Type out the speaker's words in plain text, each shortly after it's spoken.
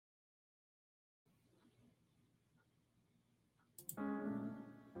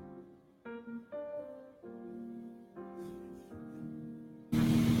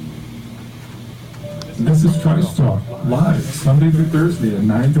This is Trice Talk, live Sunday through Thursday at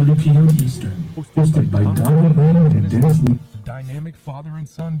 9:30 p.m. Eastern. Hosted by Donald Wayne and Dennis Lee. Dynamic father and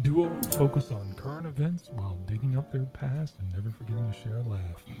son duo who focus on current events while digging up their past and never forgetting to share a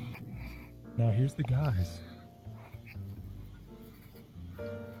laugh. Now here's the guys.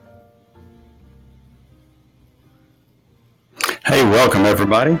 Hey, welcome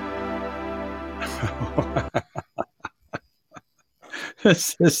everybody.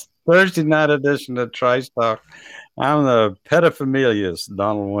 This is Thursday night edition of Trice Talk. I'm the pedophamilius,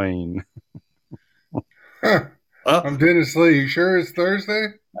 Donald Wayne. I'm Dennis Lee. You sure it's Thursday?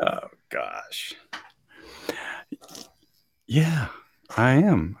 Oh, gosh. Yeah, I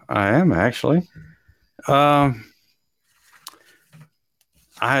am. I am actually. I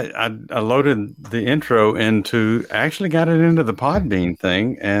loaded the intro actually got it into the Podbean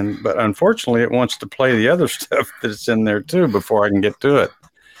thing, but unfortunately it wants to play the other stuff that's in there too before I can get to it.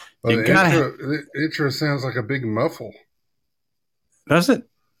 Well, the intro sounds like a big muffle. Does it?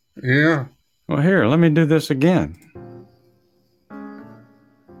 Yeah. Well, here, let me do this again.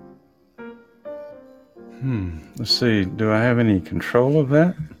 Let's see. Do I have any control of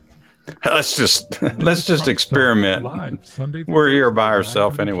that? Let's just experiment. Live Sunday. We're here by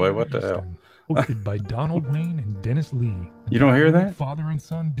ourselves anyway. What the hell? Hosted by Donald Wayne and Dennis Lee. You don't hear that? Father and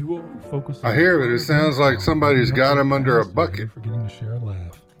son duo who focus on I hear it. It sounds like somebody's got him under a bucket. Forgetting to share a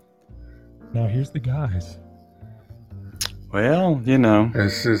laugh. Now here's the guys. Well, you know.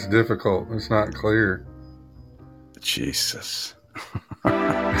 It's just difficult. It's not clear. Jesus.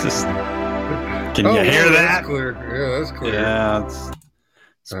 Can you hear that? That's clear. Yeah, that's clear. Yeah, it's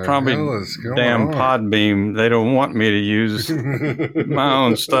probably damn Podbeam. They don't want me to use my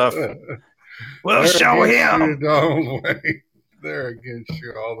own stuff. We'll show him. They're against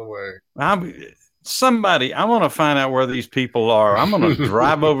you all the way. I want to find out where these people are. I'm going to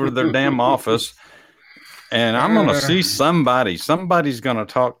drive over to their damn office, and I'm going to see somebody. Somebody's going to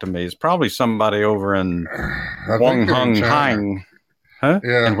talk to me. It's probably somebody over in Wang Hung Hang. Huh?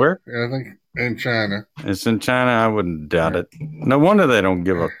 Yeah. And where? Yeah, I think in China. It's in China. I wouldn't doubt it. No wonder they don't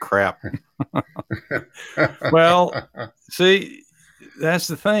give a crap. Well, see, that's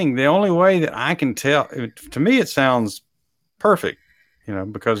the thing. The only way that I can tell, to me, it sounds perfect,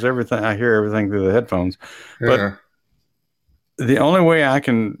 because I hear everything through the headphones. Yeah. But the only way I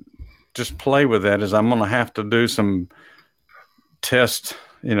can just play with that is I'm going to have to do some test,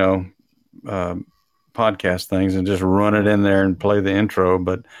 podcast things and just run it in there and play the intro.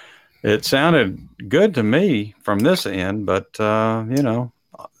 But it sounded good to me from this end, but the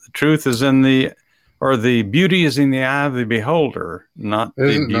truth is the beauty is in the eye of the beholder, not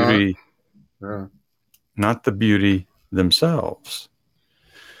the beauty, not the beauty themselves.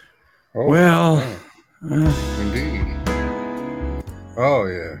 Oh, well, indeed. Oh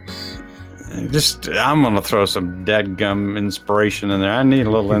yes. I'm going to throw some dadgum inspiration in there. I need a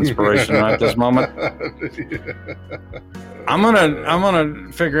little inspiration right this moment. I'm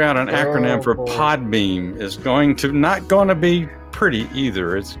gonna figure out an acronym for Podbeam. It's not going to be pretty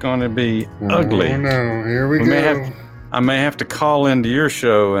either. It's going to be ugly. Oh no! Here we go. I may have to call into your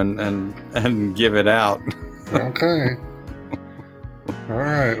show and give it out. Okay. All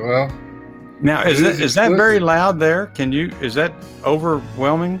right. Well. Now is that very loud there? Is that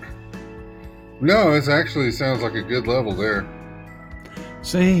overwhelming? No, it actually sounds like a good level there.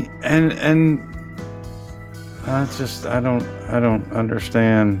 See, and I don't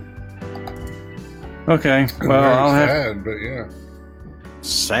understand. Okay, well, I'll have sad, but yeah.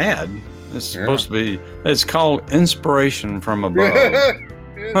 Sad? It's supposed to be. It's called inspiration from above. Is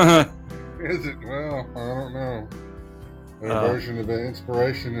it? Well, I don't know. Their version of the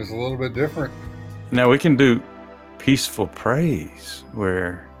inspiration is a little bit different. Now we can do peaceful praise,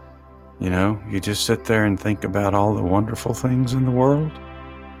 where you just sit there and think about all the wonderful things in the world.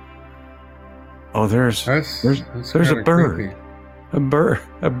 Oh, there's a bird. Creepy. A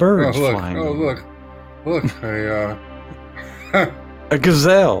bird's flying. Oh, look. A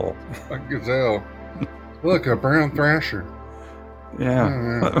gazelle. A gazelle. Look, a brown thrasher. Yeah.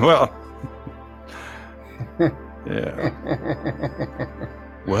 Well. Yeah.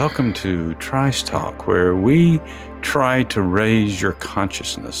 Welcome to Trice Talk, where we try to raise your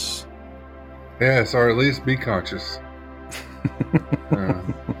consciousness. Yes, or at least be conscious.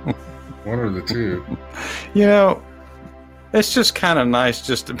 One or the two. It's just kind of nice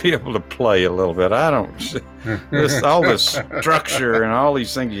just to be able to play a little bit. All this structure and all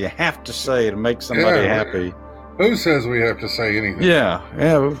these things you have to say to make somebody happy. Who says we have to say anything? Yeah.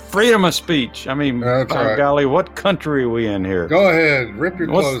 Freedom of speech. I mean, by golly, what country are we in here? Go ahead. Rip your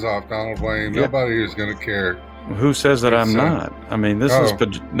clothes off, Donald Wayne. Nobody is going to care. Who says that I'm not? I mean, this is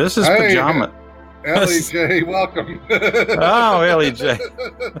pajama. Ellie J, welcome. Oh, Ellie J.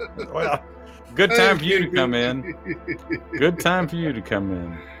 Well, good time for you to come in. Good time for you to come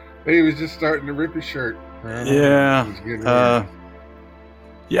in. He was just starting to rip his shirt. Yeah. He was getting ready.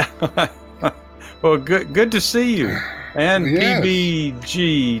 Yeah. Well, good to see you. And Yes.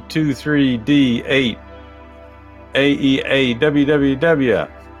 PBG23D8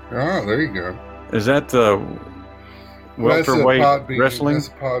 AEAWWW. Oh, there you go. Is that the That's a welterweight Podbean. wrestling? That's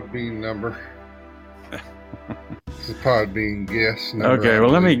a Podbean number. It's a Podbean guess number. Okay, I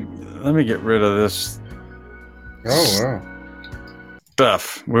well believe. let me get rid of this Oh wow.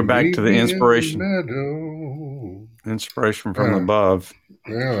 stuff. We're back to the Meet me in inspiration. meadow. Inspiration from Yeah. above.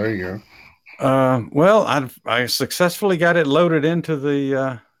 Yeah, there you go. Well, I successfully got it loaded into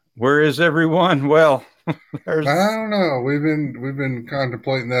the where is everyone? Well, there's I don't know. We've been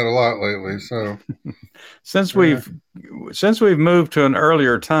contemplating that a lot lately. So since we've moved to an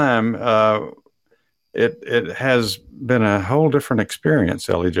earlier time, it has been a whole different experience,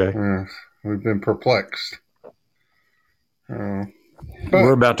 LEJ. we've been perplexed. But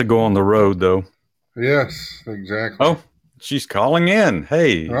We're about to go on the road, though. yes, exactly. Oh, she's calling in.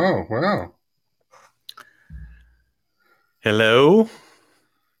 Hey, Oh wow. hello,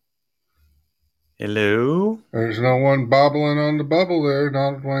 hello, There's no one bobbling on the bubble there,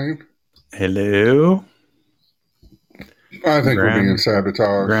 Donald Wayne. hello. I think we're being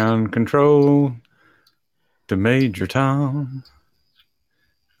sabotaged. Ground control to Major Tom.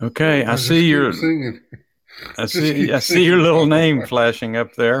 Okay, I Just see keep your singing. I Just keep see your singing. little name flashing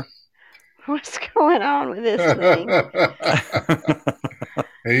up there. What's going on with this thing?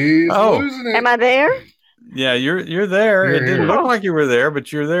 He's Oh. losing it. Am I there? Yeah, you're there. You're It didn't here. look like you were there,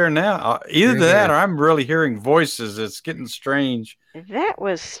 but you're there now. Either You're that there. or I'm really hearing voices. It's getting strange. That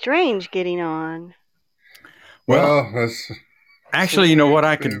was strange getting on. Well, that's actually, you know what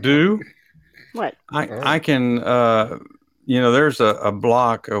I could do? What? I can, there's a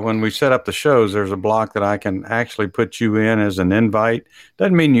block when we set up the shows. There's a block that I can actually put you in as an invite.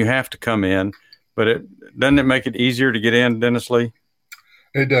 Doesn't mean you have to come in, but doesn't it make it easier to get in, Dennis Lee?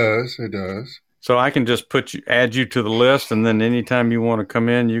 It does. It does. So I can just add you to the list, and then anytime you want to come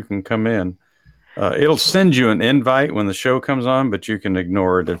in, you can come in. It'll send you an invite when the show comes on, but you can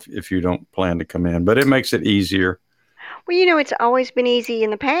ignore it if you don't plan to come in. But it makes it easier. Well, it's always been easy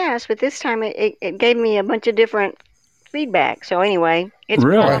in the past, but this time it gave me a bunch of different feedback. So anyway, it's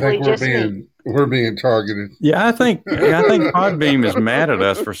Really? I probably think we're just me. being targeted. Yeah, I think Podbeam is mad at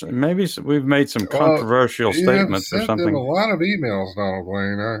us for maybe we've made some controversial You have statements or sent them something. a lot of emails, Donald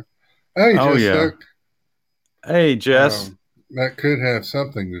Wayne. Hey, Oh, just yeah. Hey, Jess, that could have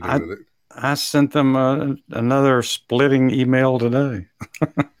something to do with it. I sent them another splitting email today.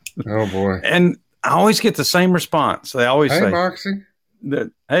 Oh boy! And I always get the same response. They always Hey, say, Moxie.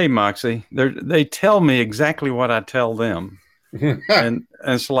 "Hey, Moxie." They tell me exactly what I tell them, and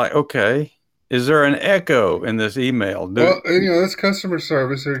it's like, okay, is there an echo in this email? Well, that's customer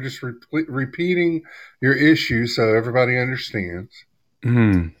service. They're just repeating your issue so everybody understands.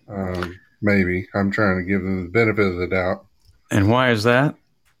 Maybe I'm trying to give them the benefit of the doubt. And why is that?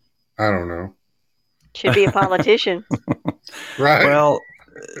 I don't know. Should be a politician. Right. Well,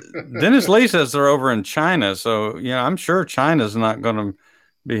 Dennis Lee says they're over in China, so I'm sure China's not going to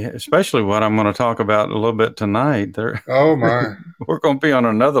be, especially what I'm going to talk about a little bit tonight. Oh my, we're going to be on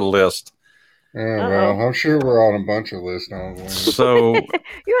another list. Oh well, I'm sure we're on a bunch of lists now. So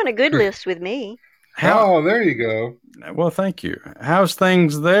you're on a good list with me. Oh, there you go. Well, thank you. How's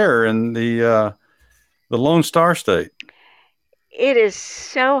things there in the Lone Star State? It is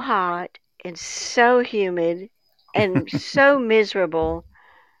so hot and so humid and so miserable.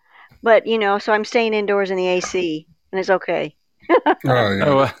 But, so I'm staying indoors in the AC, and it's okay.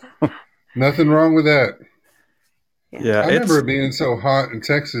 Oh, yeah. Nothing wrong with that. Yeah, I remember it being so hot in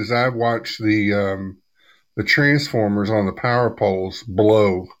Texas. I watched the transformers on the power poles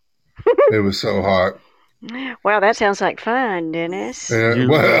blow. It was so hot. Wow, that sounds like fun, Dennis.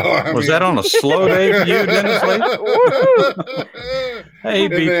 Yeah, was that on a slow day for you, Dennis Lee? Hey,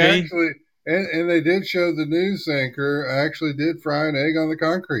 BP. And they did show the news anchor actually did fry an egg on the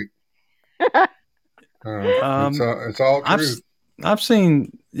concrete. It's all true. I've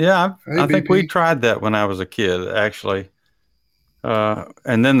seen, I think BP. we tried that when I was a kid, actually.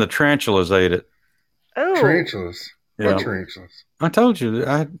 And then the tarantulas ate it. Oh, tarantulas. Yeah. What tarantulas? I told you,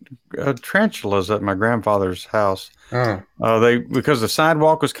 I had tarantulas at my grandfather's house. Oh. Because the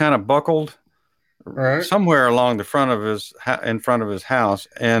sidewalk was kind of buckled somewhere along the front of in front of his house,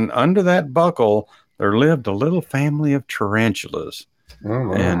 and under that buckle there lived a little family of tarantulas.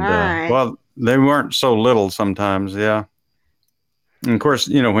 Oh, and well, they weren't so little sometimes. Yeah. And of course,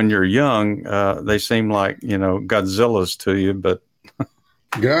 when you're young, they seem like, Godzilla's to you, but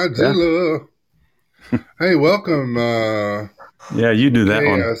Godzilla. Hey, welcome. yeah, you do that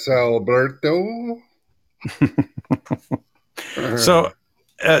one. Yes, Alberto. So,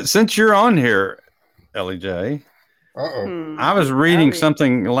 since you're on here, Ellie J, Uh-oh. I was reading Oh, yeah.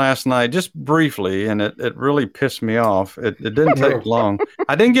 something last night, just briefly, and it really pissed me off. It didn't take long.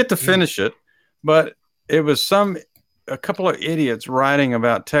 I didn't get to finish it, but it was a couple of idiots writing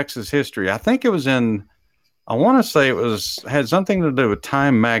about Texas history. I think it was I want to say had something to do with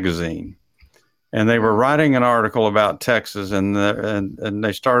Time magazine. And they were writing an article about Texas, and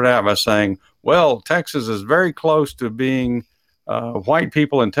they started out by saying, well, Texas is very close to being, white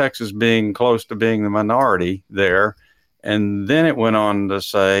people in Texas being close to being the minority there. And then it went on to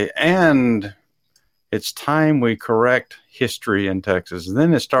say, and it's time we correct history in Texas. And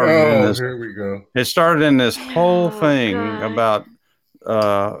then it started in this. Here we go. It started in this whole Oh, thing God. about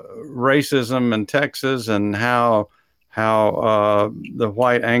racism in Texas and how the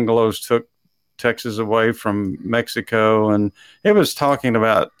white Anglos took Texas away from Mexico, and it was talking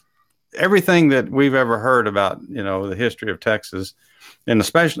about everything that we've ever heard about, the history of Texas, and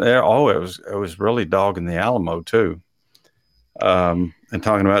especially it was really dogging the Alamo too, and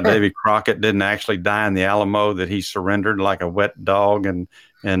talking about Davy Crockett didn't actually die in the Alamo, that he surrendered like a wet dog, and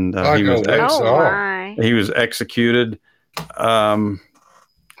Like he a was wet Oh, dog. my. he was executed.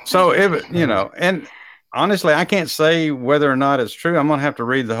 So and honestly, I can't say whether or not it's true. I'm going to have to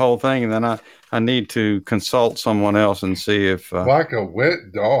read the whole thing, and then I need to consult someone else and see if. Like a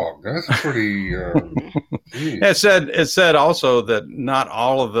wet dog. That's pretty. Geez. It said also that not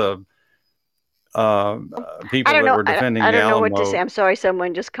all of the people I don't that know. were defending I the don't know Alamo. what to say. I'm sorry.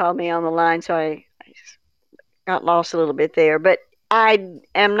 Someone just called me on the line, so I got lost a little bit there. But I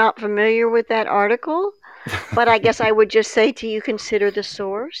am not familiar with that article. But I guess I would just say to you, consider the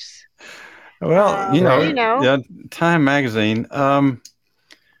source. Well, Right. yeah, Time magazine.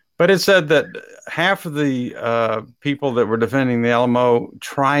 But it said that half of the people that were defending the Alamo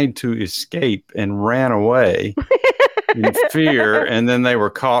tried to escape and ran away in fear, and then they were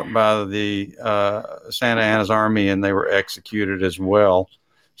caught by the Santa Anna's army, and they were executed as well.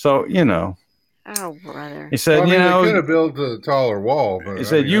 So, Oh, brother. he said, They could have built a taller wall. But he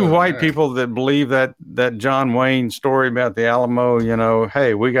said, you other white than people that believe that John Wayne story about the Alamo,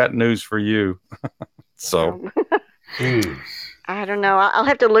 hey, we got news for you. So, Jeez. I don't know. I'll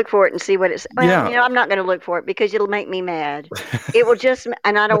have to look for it and see what it's. Well, Yeah. I'm not going to look for it because it'll make me mad. It will just,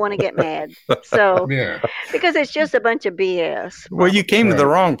 and I don't want to get mad. So, Yeah. because it's just a bunch of BS. well, you came to the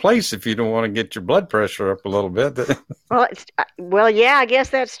Right. wrong place if you don't want to get your blood pressure up a little bit. Well, yeah, I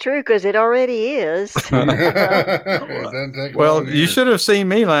guess that's true because it already is. It doesn't take Well, long you either. should have seen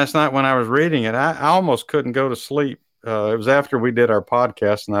me last night when I was reading it. I almost couldn't go to sleep. It was after we did our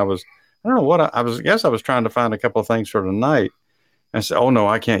podcast, and I don't know what I guess I was trying to find a couple of things for tonight. I said, oh no,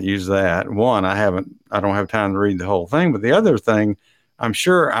 I can't use that. One, I don't have time to read the whole thing. But the other thing, I'm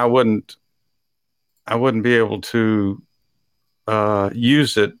sure I wouldn't be able to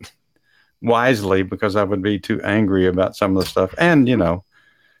use it wisely because I would be too angry about some of the stuff. And,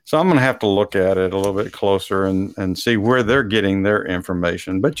 so I'm going to have to look at it a little bit closer and see where they're getting their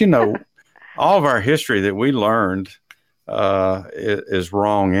information. But, all of our history that we learned is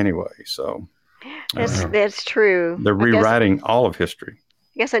wrong anyway. So That's true. they're rewriting all of history.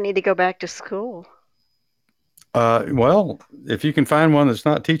 I guess I need to go back to school. Well, if you can find one that's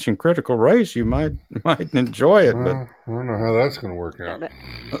not teaching critical race, you might enjoy it. But Well, I don't know how that's going to work out.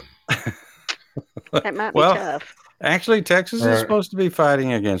 That might be Well, tough. actually, Texas Right. is supposed to be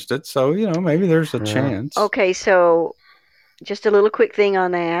fighting against it, so maybe there's a Yeah. chance. Okay, so just a little quick thing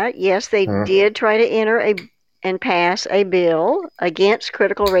on that. Yes, they did try to enter and pass a bill against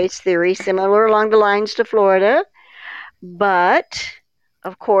critical race theory, similar along the lines to Florida. But,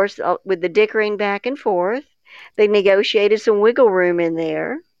 of course, with the dickering back and forth, they negotiated some wiggle room in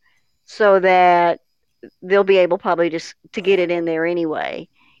there so that they'll be able probably to get it in there anyway.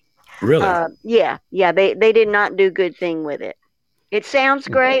 Really? Yeah. They did not do good thing with it. It sounds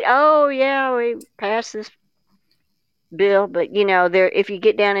great. Oh yeah, we passed this bill, but if you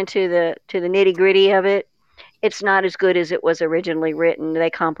get down into the nitty gritty of it, it's not as good as it was originally written.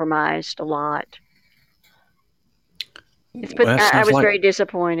 They compromised a lot. I was very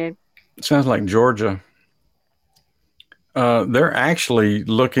disappointed. Sounds like Georgia. They're actually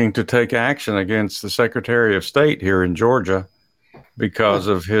looking to take action against the Secretary of State here in Georgia because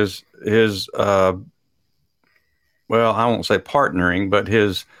of his well, I won't say partnering, but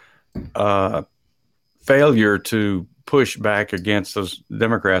his failure to push back against those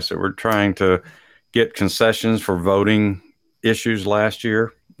Democrats that were trying to get concessions for voting issues last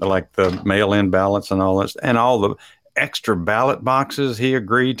year, like the mail-in ballots and all this, and all the extra ballot boxes he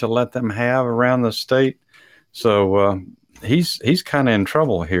agreed to let them have around the state. So he's kind of in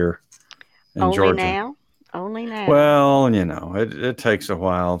trouble here in Only Georgia. now? Only now. Well, it takes a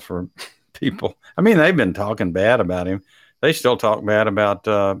while for people. I mean, they've been talking bad about him. They still talk bad about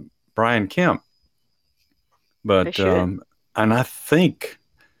Brian Kemp. But and I think,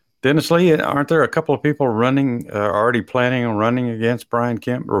 Dennis Lee, aren't there a couple of people running, already planning on running against Brian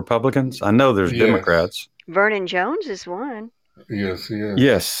Kemp, Republicans? I know there's Democrats. Vernon Jones is one. Yes, he is.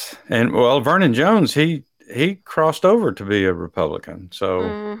 Yes, and well, Vernon Jones, he crossed over to be a Republican,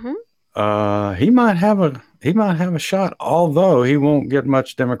 so he might have a shot, although he won't get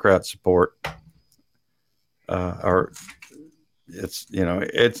much Democrat support. Or it's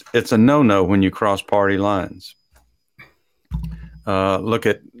a no when you cross party lines. Look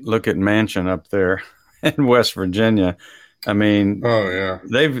at Manchin up there in West Virginia. I mean, oh yeah,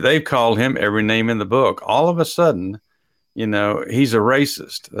 they've called him every name in the book. All of a sudden, he's a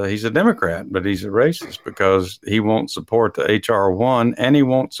racist. He's a Democrat, but he's a racist because he won't support the HR1 and he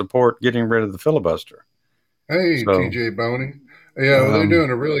won't support getting rid of the filibuster. Hey, So, TJ Boney. Yeah, well, they're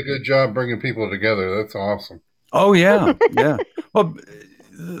doing a really good job bringing people together. That's awesome. Oh yeah, yeah. Well,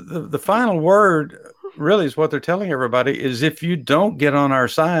 the final word really is what they're telling everybody is if you don't get on our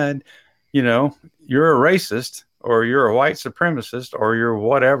side, you're a racist or you're a white supremacist or you're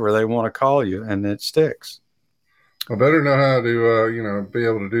whatever they want to call you, and it sticks. I better know how to, be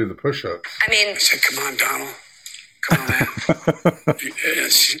able to do the push-ups. I mean, I said, come on, Donald. Come on, man.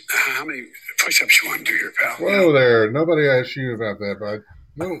 How many push-ups you want to do here, pal? Whoa there. Nobody asked you about that, bud.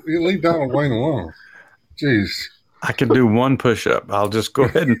 No, you leave Donald Wayne alone. Jeez. I can do one push-up. I'll just go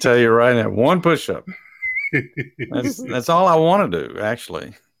ahead and tell you right now, one push-up. That's all I want to do,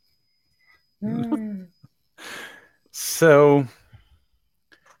 actually. So,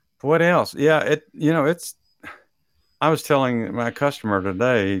 what else? Yeah, I was telling my customer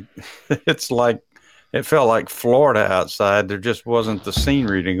today, it felt like Florida outside. There just wasn't the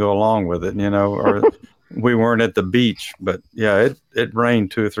scenery to go along with it, or we weren't at the beach. But yeah, it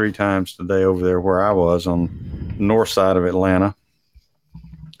rained 2 or 3 times today over there where I was on the north side of Atlanta.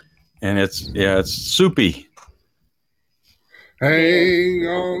 And it's soupy. Hang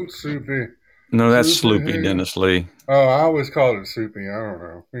on, Soupy. No, that's Sloopy, Dennis Lee. Oh, I always called it Soupy. I don't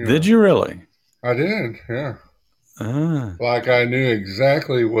know. Did you really? I did, yeah. Like I knew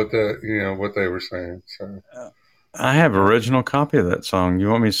exactly what what they were saying. So I have original copy of that song. You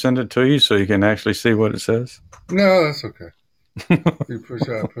want me to send it to you so you can actually see what it says? No, that's okay. You push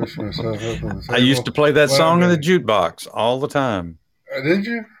myself up on the table. I used to play that song in the jukebox all the time. Did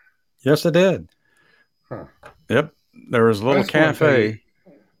you? Yes, I did. Huh. Yep. There was a little cafe.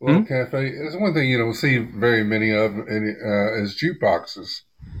 Cafe. It's one thing you don't see very many of is jukeboxes.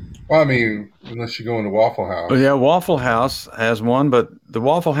 Well, I mean, unless you go into Waffle House. Yeah, Waffle House has one, but the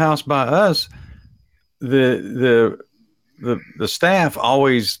Waffle House by us, the staff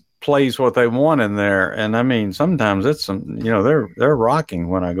always plays what they want in there, and I mean sometimes it's some they're rocking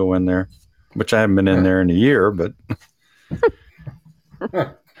when I go in there, which I haven't been in there in a year, but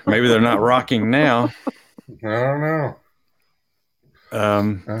maybe they're not rocking now. I don't know.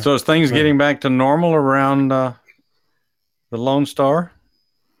 So is things getting back to normal around the Lone Star?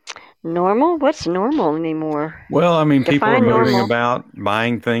 Normal? What's normal anymore? Well, I mean, people are Define moving normal. about,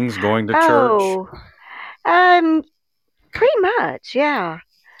 buying things, going to church. Oh, pretty much, yeah.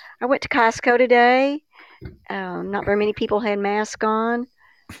 I went to Costco today. Not very many people had masks on.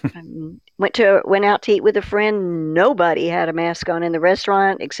 Went out to eat with a friend. Nobody had a mask on in the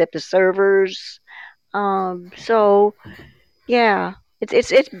restaurant except the servers. So, yeah,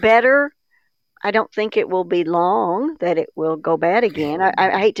 it's better. I don't think it will be long that it will go bad again.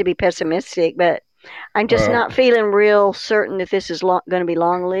 I hate to be pessimistic, but I'm just not feeling real certain that this is going to be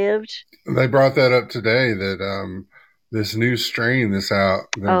long-lived. They brought that up today that this new strain that's out,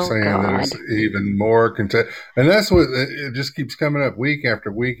 they're saying that it's even more contagious. And that's what it just keeps coming up week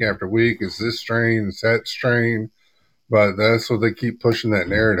after week after week. Is this strain? Is that strain? But that's what they keep pushing that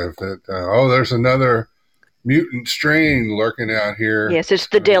narrative that, there's another mutant strain lurking out here. Yes, it's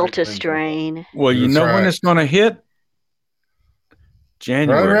the Delta strain. Well, you know when it's going to hit?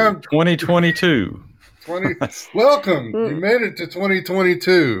 January 2022. Welcome. You made it to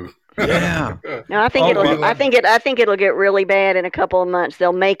 2022. Yeah. No, I think it'll get really bad in a couple of months.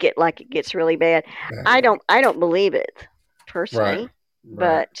 They'll make it like it gets really bad. I don't believe it personally, right.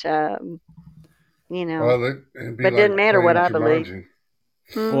 But Well, but it doesn't matter what I believe.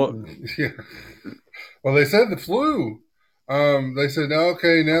 Well, yeah. Well, they said the flu. They said,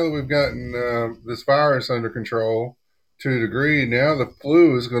 okay, now that we've gotten this virus under control, to a degree. Now the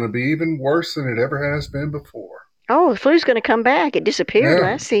flu is going to be even worse than it ever has been before. Oh, the flu's going to come back. It disappeared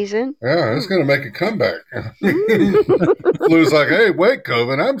last season. Yeah, it's going to make a comeback. Flu's like, hey, wait,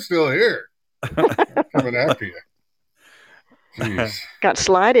 COVID, I'm still here. Coming after you. Jeez. Got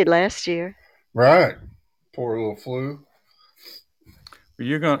slighted last year. Right. Poor little flu.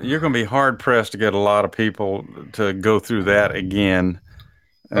 You're gonna be hard pressed to get a lot of people to go through that again,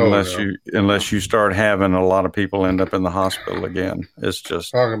 unless you start having a lot of people end up in the hospital again. It's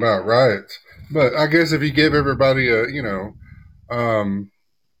just talking about riots. But I guess if you give everybody a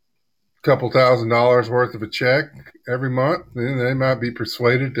couple $1,000s worth of a check every month, then they might be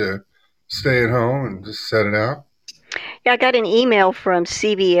persuaded to stay at home and just set it out. Yeah, I got an email from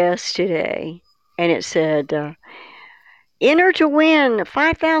CVS today, and it said, enter to win a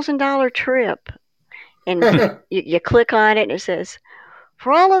 $5,000 trip. And you click on it, and it says,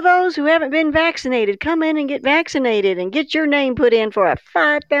 for all of those who haven't been vaccinated, come in and get vaccinated and get your name put in for a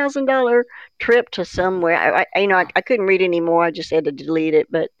 $5,000 trip to somewhere. I couldn't read anymore. I just had to delete it.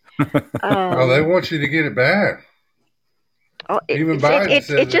 But well, they want you to get it bad. Even Biden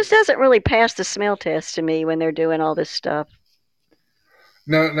it just doesn't really pass the smell test to me when they're doing all this stuff.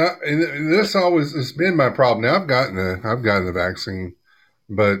 No, this always has been my problem. Now I've gotten the vaccine,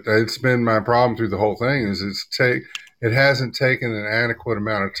 but it's been my problem through the whole thing. It hasn't taken an adequate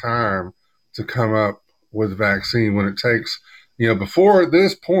amount of time to come up with a vaccine. When it takes, before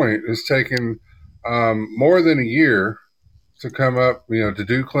this point, it's taken more than a year to come up, to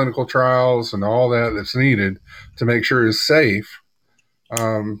do clinical trials and all that's needed to make sure it's safe.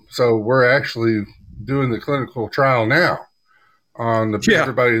 So we're actually doing the clinical trial now on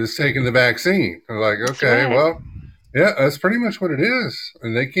everybody that's taking the vaccine. They're like, okay, well, yeah, that's pretty much what it is.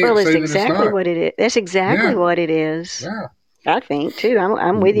 And they can't say that it's not. Exactly what it is. That's exactly what it is. Yeah. I think, too.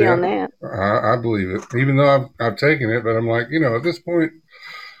 I'm with you on that. I believe it, even though I've taken it. But I'm like, at this point,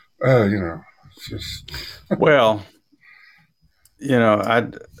 it's just... Well,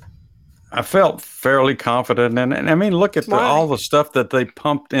 I felt fairly confident. And I mean, look at all the stuff that they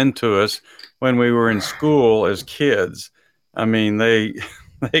pumped into us when we were in school as kids. I mean, they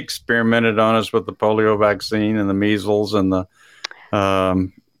experimented on us with the polio vaccine and the measles and the, of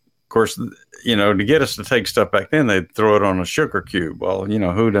course, to get us to take stuff back then, they'd throw it on a sugar cube. Well,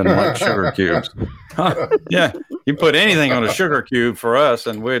 who doesn't like sugar cubes? Yeah, you put anything on a sugar cube for us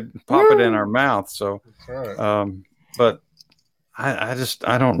and we'd pop it in our mouth. So, but I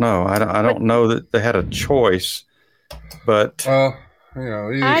don't know. I don't know that they had a choice, but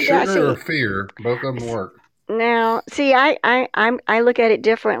either sugar or fear, both of them work. Now, see, I look at it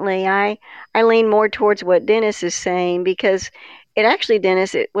differently. I lean more towards what Dennis is saying because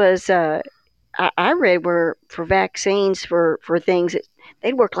Dennis, it was I read were for vaccines for things that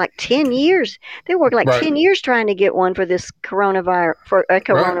they'd work like 10 years. They worked like 10 years trying to get one for this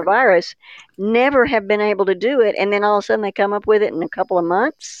coronavirus. Never have been able to do it, and then all of a sudden they come up with it in a couple of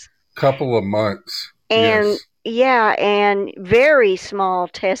months. And and very small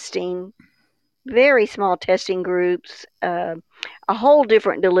testing groups, a whole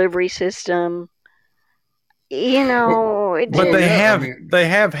different delivery system. But they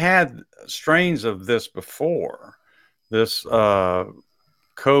have had strains of this before. This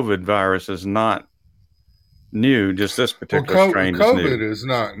COVID virus is not new. Just this particular strain COVID is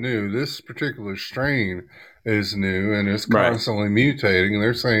not new. This particular strain is new, and it's constantly mutating. And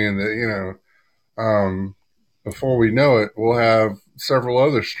they're saying that before we know it, we'll have several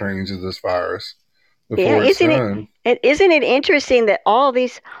other strains of this virus. Isn't it interesting that all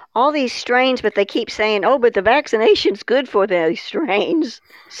these strains, but they keep saying, but the vaccination's good for these strains.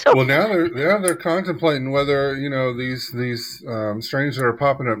 So now they're contemplating whether these strains that are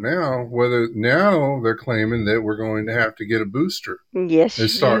popping up now, whether now they're claiming that we're going to have to get a booster. Yes,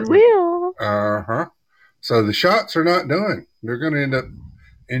 you will. So the shots are not done. They're going to end up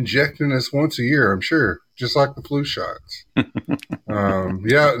injecting us once a year, I'm sure, just like the flu shots.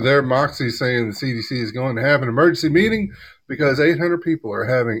 Moxie saying the CDC is going to have an emergency meeting because 800 people are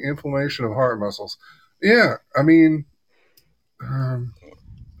having inflammation of heart muscles. Yeah, I mean,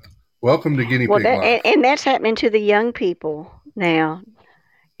 welcome to guinea pig life. And that's happening to the young people now.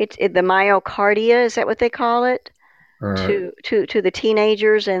 It's the myocardia, is that what they call it? To the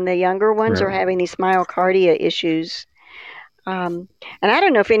teenagers and the younger ones are having these myocardia issues. And I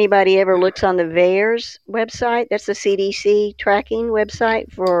don't know if anybody ever looks on the VAERS website. That's the CDC tracking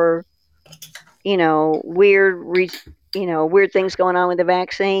website for, weird things going on with the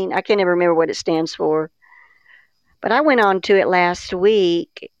vaccine. I can't even remember what it stands for. But I went on to it last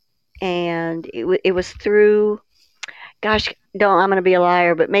week, and it was through, I'm going to be a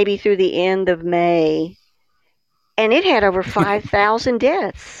liar, but maybe through the end of May. And it had over 5,000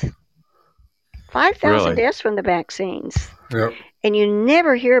 deaths. 5,000 Really? deaths from the vaccines. Yep. And you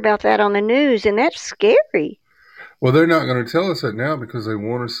never hear about that on the news, and that's scary. Well, they're not going to tell us that now because they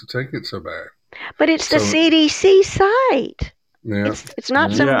want us to take it so bad. But it's the So- CDC site. Yeah. It's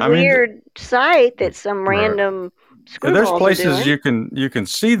not some Yeah, I mean, weird site that some Right. random There's screwballs are places doing. you can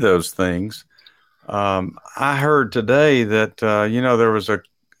see those things. I heard today that there was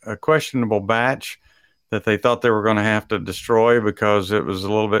a questionable batch that they thought they were going to have to destroy because it was a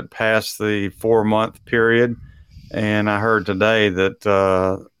little bit past the 4-month period, and I heard today that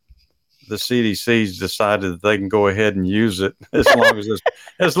the CDC's decided that they can go ahead and use it as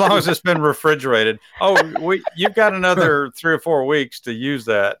long as it's been refrigerated. Oh, you've got another 3 or 4 weeks to use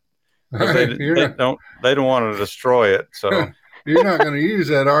that. 'Cause they don't want to destroy it. So You're not going to use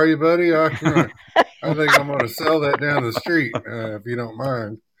that, are you, buddy? I think I'm going to sell that down the street if you don't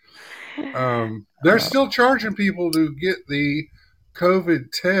mind. They're still charging people to get the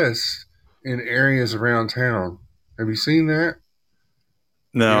COVID test in areas around town. Have you seen that?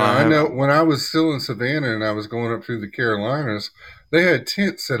 no, I know when I was still in Savannah and I was going up through the Carolinas, they had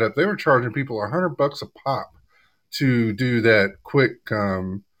tents set up. They were charging people $100 a pop to do that quick,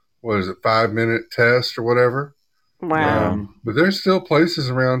 5-minute test or whatever. Wow. But there's still places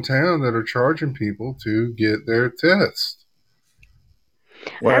around town that are charging people to get their test.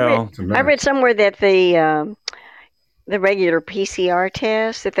 well, It's I read somewhere that the regular PCR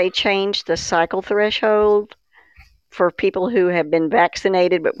test, that they changed the cycle threshold for people who have been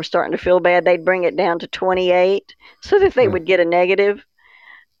vaccinated but were starting to feel bad. They'd bring it down to 28 so that they would get a negative.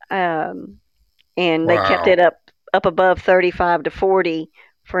 And they kept Wow. it up above 35 to 40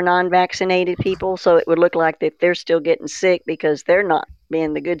 for non-vaccinated people, so it would look like that they're still getting sick because they're not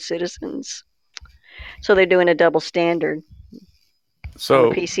being the good citizens. So they're doing a double standard on so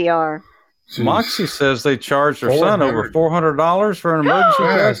the PCR. Jeez. Moxie says they charged their son over $400 for an emergency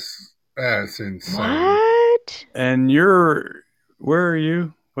test. That's insane. What? And where are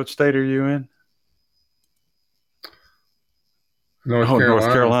you? What state are you in? North North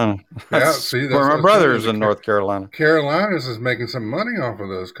Carolina. Yeah, see, that's where what my I'm brother's saying. in North Carolina. Carolinas is making some money off of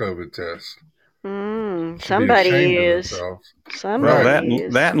those COVID tests. Should be Somebody ashamed of is. themselves. Somebody Well,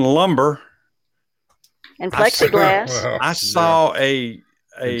 is. that and lumber. And plexiglass. Well, I saw a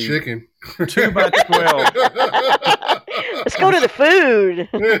chicken 2x12. Let's go to the food.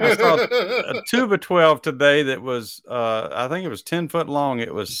 I saw a 2x12 today that was, I think it was 10 foot long.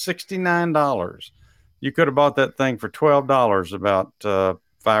 It was $69. You could have bought that thing for $12 about 5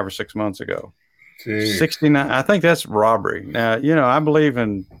 or 6 months ago. Jeez. 69. I think that's robbery. Now, I believe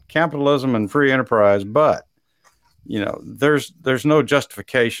in capitalism and free enterprise, but there's no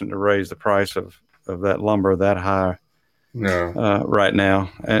justification to raise the price of that lumber that high. No. Right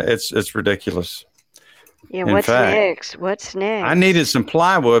now. It's ridiculous. Yeah, In what's fact, next? What's next? I needed some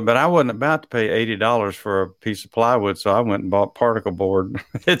plywood, but I wasn't about to pay $80 for a piece of plywood, so I went and bought particle board.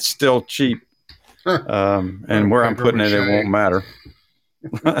 It's still cheap. And where I'm putting it won't matter.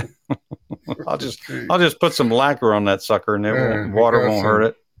 I'll just put some lacquer on that sucker, and water won't hurt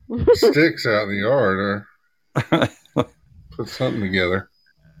it. Sticks out in the yard. Put something together.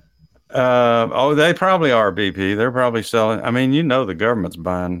 They probably are, BP. They're probably selling. I mean, the government's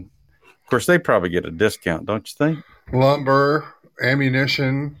buying. Of course, they probably get a discount, don't you think? Lumber,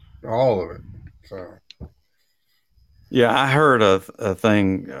 ammunition, all of it. So. Yeah, I heard a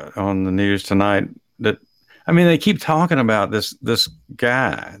thing on the news tonight that, they keep talking about this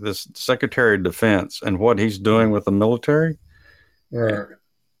guy, this Secretary of Defense, and what he's doing with the military. Right.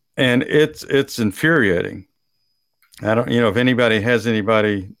 And it's infuriating. I don't, if anybody has a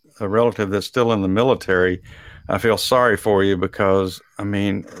relative that's still in the military, I feel sorry for you because,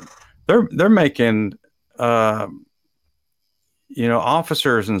 they're making,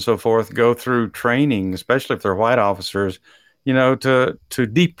 officers and so forth go through training, especially if they're white officers, to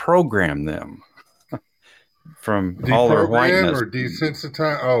deprogram them from all their whiteness. Or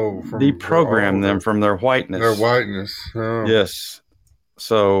desensitize? Deprogram them from their whiteness. Their whiteness. Oh. Yes.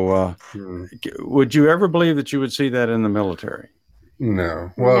 So, would you ever believe that you would see that in the military?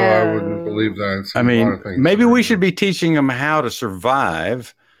 No. Well, No. I wouldn't believe that. Maybe we should be teaching them how to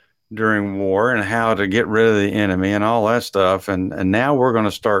survive during war and how to get rid of the enemy and all that stuff. And now we're going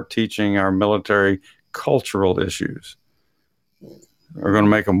to start teaching our military cultural issues. We're going to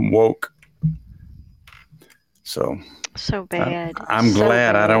make them woke. So bad. I'm So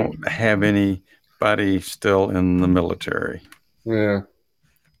glad I bad. don't have anybody still in the military. Yeah.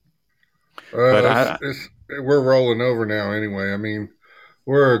 But we're rolling over now anyway.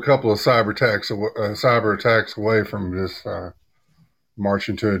 We're a couple of cyber attacks away from just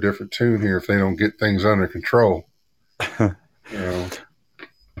marching to a different tune here if they don't get things under control.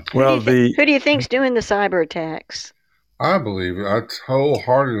 Well, who do you think's doing the cyber attacks? I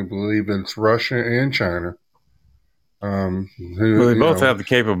wholeheartedly believe it's Russia and China. They both have the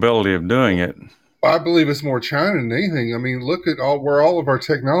capability of doing it. I believe it's more China than anything. I mean, look at where all of our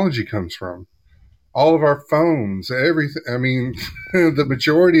technology comes from. All of our phones, everything. I mean, the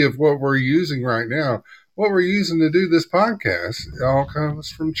majority of what we're using right now, what we're using to do this podcast, all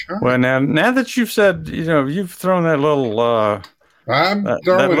comes from China. Well, now that you've said, you've thrown that little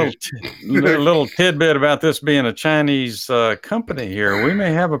little tidbit about this being a Chinese company here, we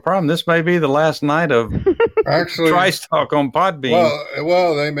may have a problem. This may be the last night of actually Trice Talk on Podbean.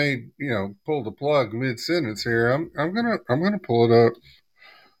 Well, they may pull the plug mid sentence here. I'm gonna pull it up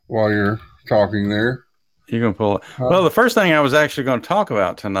while you're talking there. You're gonna pull it. Well, the first thing I was actually going to talk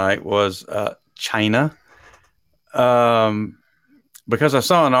about tonight was China, because I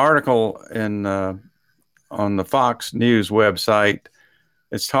saw an article on the Fox News website.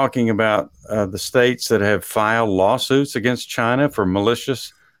 It's talking about the states that have filed lawsuits against China for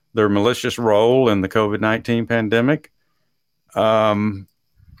their malicious role in the COVID-19 pandemic. So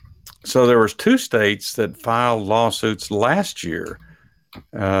there was 2 states that filed lawsuits last year.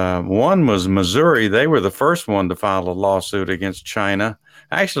 One was Missouri. They were the first one to file a lawsuit against China.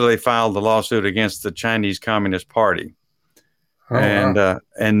 Actually, they filed the lawsuit against the Chinese Communist Party.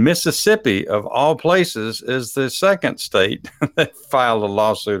 And Mississippi, of all places, is the second state that filed a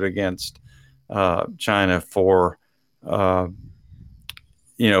lawsuit against China for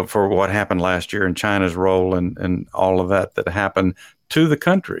what happened last year and China's role and all of that happened to the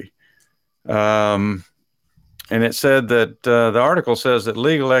country. And it said that the article says that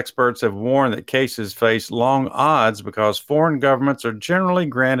legal experts have warned that cases face long odds because foreign governments are generally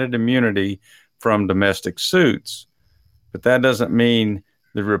granted immunity from domestic suits. But that doesn't mean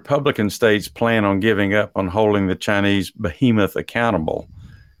the Republican states plan on giving up on holding the Chinese behemoth accountable.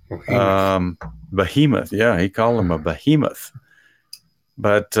 Behemoth, yeah, he called him a behemoth.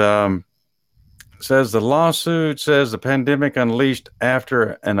 But says the lawsuit says the pandemic unleashed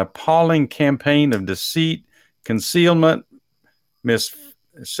after an appalling campaign of deceit, concealment, it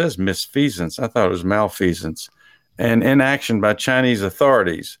says misfeasance. I thought it was malfeasance, and inaction by Chinese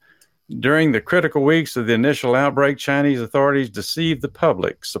authorities. During the critical weeks of the initial outbreak, Chinese authorities deceived the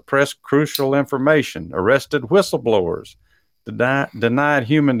public, suppressed crucial information, arrested whistleblowers, denied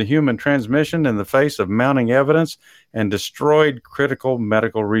human-to-human transmission in the face of mounting evidence, and destroyed critical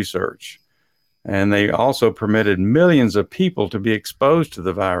medical research. And they also permitted millions of people to be exposed to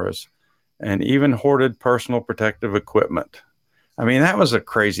the virus and even hoarded personal protective equipment. I mean, that was a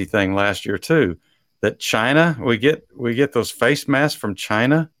crazy thing last year, too, that China, we get those face masks from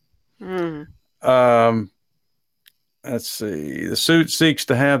China. Let's see. The suit seeks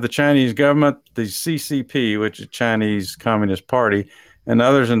to have the Chinese government, the CCP, which is Chinese Communist Party, and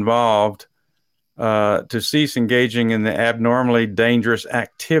others involved to cease engaging in the abnormally dangerous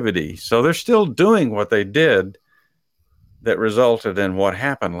activity. So they're still doing what they did that resulted in what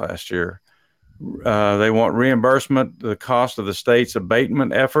happened last year. They want reimbursement, the cost of the state's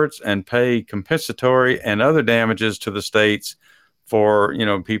abatement efforts, and pay compensatory and other damages to the states for,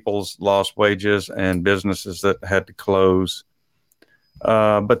 people's lost wages and businesses that had to close.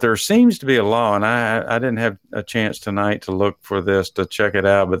 But there seems to be a law, and I didn't have a chance tonight to look for this, to check it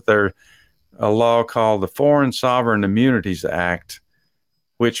out, but there's a law called the Foreign Sovereign Immunities Act,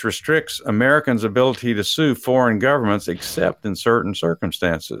 which restricts Americans' ability to sue foreign governments except in certain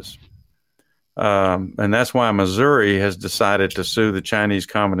circumstances. And that's why Missouri has decided to sue the Chinese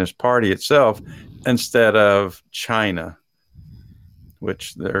Communist Party itself instead of China,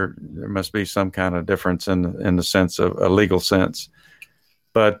 which there must be some kind of difference in the sense of a legal sense.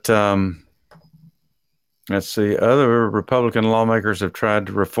 But let's see, other Republican lawmakers have tried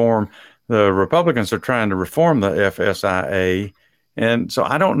to reform. The Republicans are trying to reform the FSIA. And so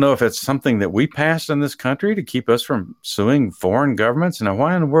I don't know if it's something that we passed in this country to keep us from suing foreign governments. Now,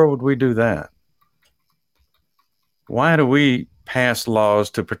 why in the world would we do that? Why do we pass laws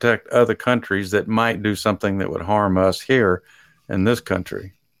to protect other countries that might do something that would harm us here in this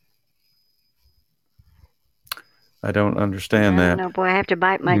country? I don't understand that. No, boy, I have to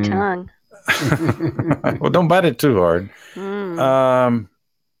bite my tongue. Well, don't bite it too hard.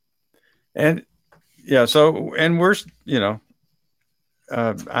 And yeah, so, and we're, you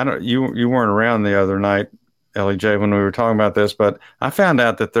weren't around the other night, Ellie J, when we were talking about this, but I found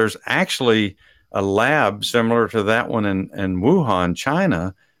out that there's actually a lab similar to that one in Wuhan,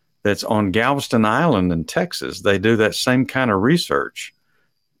 China, that's on Galveston Island in Texas. They do that same kind of research.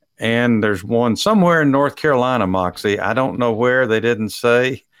 And there's one somewhere in North Carolina, Moxie. I don't know where, they didn't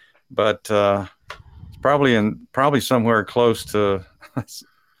say, but it's probably somewhere close to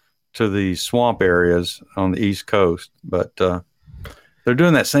the swamp areas on the East Coast, but they're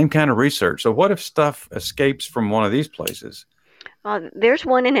doing that same kind of research. So what if stuff escapes from one of these places? There's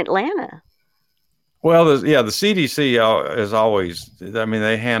one in Atlanta. Well, the CDC is always, I mean,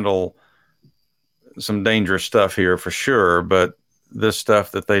 they handle some dangerous stuff here for sure, but this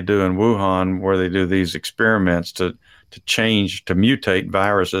stuff that they do in Wuhan, where they do these experiments to mutate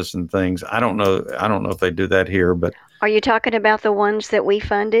viruses and things, I don't know if they do that here, but. Are you talking about the ones that we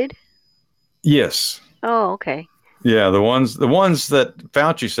funded? Yes. Oh, okay. Yeah, the ones that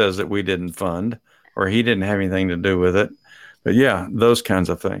Fauci says that we didn't fund, or he didn't have anything to do with it. But yeah, those kinds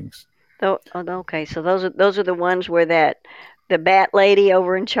of things. Okay, so those are the ones where the bat lady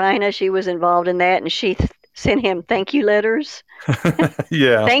over in China, she was involved in that, and she sent him thank you letters.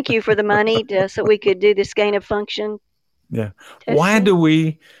 Yeah. Thank you for the money so we could do this gain of function. Yeah. Testing. Why do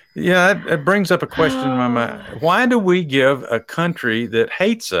we? Yeah, it brings up a question in my mind. Why do we give a country that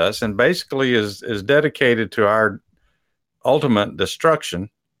hates us and basically is dedicated to our ultimate destruction,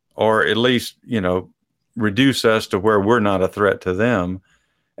 or at least, reduce us to where we're not a threat to them,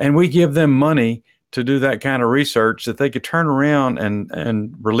 and we give them money to do that kind of research that they could turn around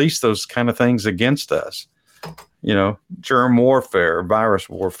and release those kind of things against us? Germ warfare, virus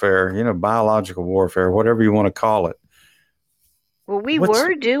warfare, biological warfare, whatever you want to call it. Well, we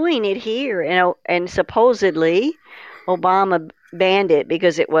were doing it here, and supposedly Obama banned it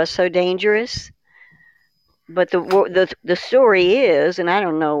because it was so dangerous. But the story is, and I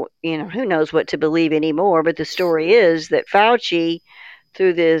don't know, who knows what to believe anymore, but the story is that Fauci,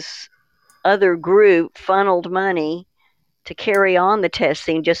 through this other group, funneled money to carry on the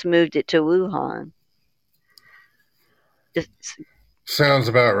testing, just moved it to Wuhan. Sounds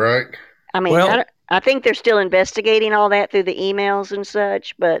about right. I mean, I think they're still investigating all that through the emails and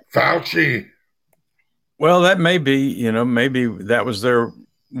such, but Fauci. Well, that may be, maybe that was their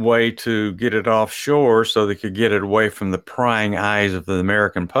way to get it offshore so they could get it away from the prying eyes of the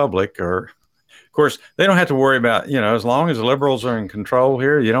American public. Or, of course, they don't have to worry about, as long as the liberals are in control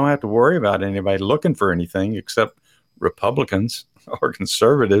here, you don't have to worry about anybody looking for anything except Republicans or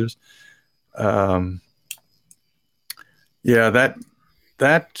conservatives.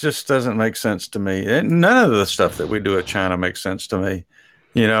 That just doesn't make sense to me. And none of the stuff that we do at China makes sense to me.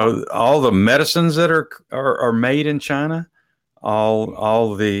 All the medicines that are made in China,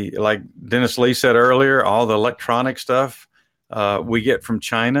 all the, like Dennis Lee said earlier, all the electronic stuff we get from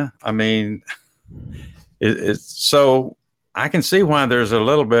China. I mean, it's so I can see why there's a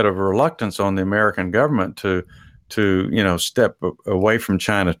little bit of reluctance on the American government to step away from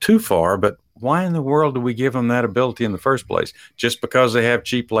China too far, but why in the world do we give them that ability in the first place? Just because they have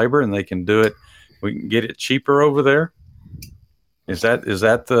cheap labor and they can do it, we can get it cheaper over there? Is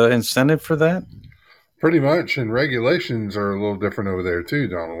that the incentive for that? Pretty much, and regulations are a little different over there too,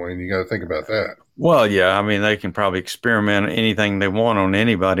 Donald Wayne. You got to think about that. Well, yeah, I mean, they can probably experiment anything they want on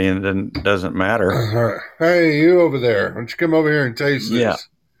anybody, and it doesn't matter. Hey, you over there, why don't you come over here and taste this? Yeah.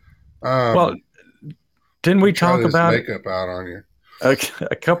 Well, didn't we talk about makeup out on you?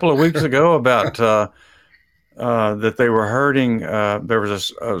 A couple of weeks ago about that they were hurting. There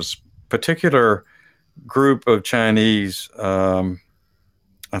was a particular group of Chinese, I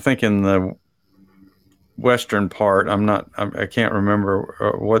think in the western part. I can't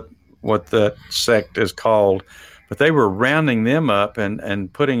remember what that sect is called, but they were rounding them up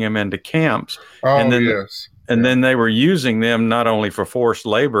and putting them into camps. Oh, and then, yes. And then they were using them not only for forced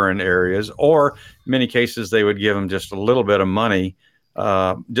labor in areas, or in many cases they would give them just a little bit of money.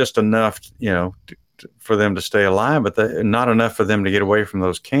 Just enough, for them to stay alive, but not enough for them to get away from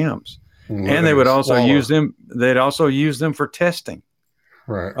those camps. And they would also use them. They'd also use them for testing.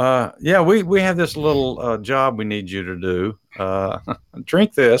 Right. We have this little job we need you to do.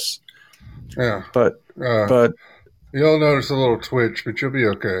 Drink this. Yeah. But you'll notice a little twitch, but you'll be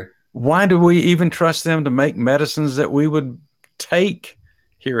okay. Why do we even trust them to make medicines that we would take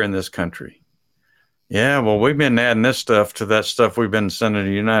here in this country? Yeah, well, we've been adding this stuff to that stuff we've been sending to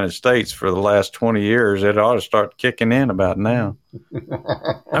the United States for the last 20 years. It ought to start kicking in about now.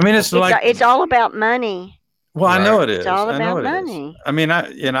 I mean, it's all about money. Well, right. I know it is. It's all about money. I mean,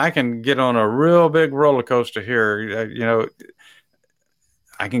 I can get on a real big roller coaster here.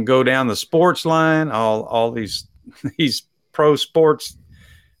 I can go down the sports line, all these pro sports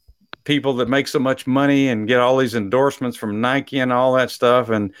people that make so much money and get all these endorsements from Nike and all that stuff,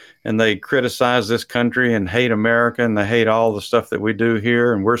 and they criticize this country and hate America, and they hate all the stuff that we do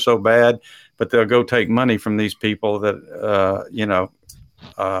here, and we're so bad, but they'll go take money from these people that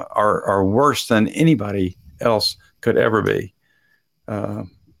are worse than anybody else could ever be.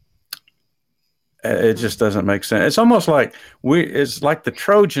 It just doesn't make sense. It's almost like it's like the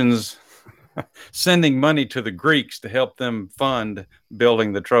Trojans sending money to the Greeks to help them fund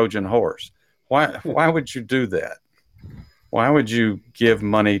building the Trojan horse. Why would you do that? Why would you give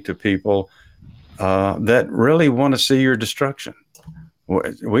money to people that really want to see your destruction?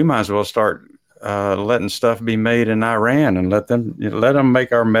 We might as well start letting stuff be made in Iran and let them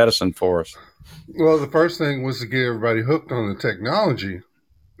make our medicine for us. Well, the first thing was to get everybody hooked on the technology.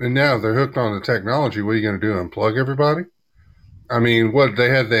 And now they're hooked on the technology. What are you going to do? Unplug everybody? I mean, they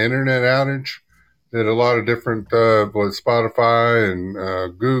had the internet outage that a lot of different, Spotify and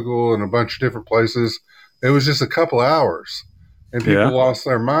Google and a bunch of different places. It was just a couple hours, and people lost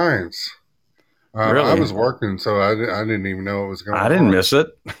their minds. Really? I was working, so I didn't even know what was going on. I didn't miss it.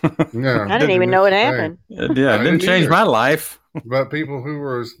 Yeah, I didn't even know it happened. Yeah, it didn't change my life. But people who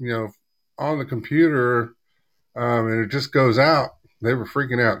were, on the computer, and it just goes out. They were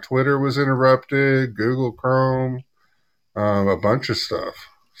freaking out. Twitter was interrupted, Google Chrome, a bunch of stuff.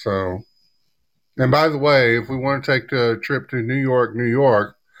 So, and by the way, if we want to take a trip to New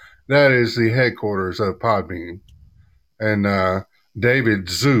York, that is the headquarters of Podbean. And David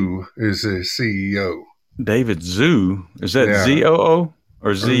Zhu is the CEO. David Zhu? Is that Z-O-O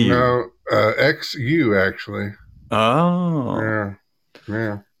or Z-U? No, X-U, actually. Oh.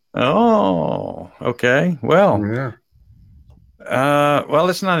 Yeah. Oh, okay. Well, yeah.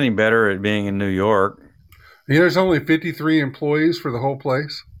 It's not any better at being in New York. There's only 53 employees for the whole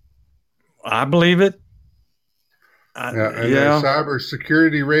place. I believe it. Their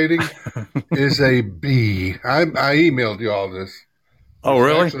cybersecurity rating is a B. I emailed you all this. Oh,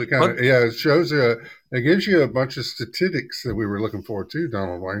 really? Actually it shows it gives you a bunch of statistics that we were looking for too,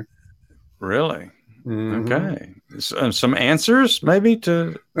 Donald Wayne. Really? Mm-hmm. Okay. Some answers maybe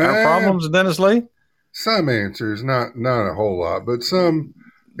to our problems, Dennis Lee? Some answers, not a whole lot, but some,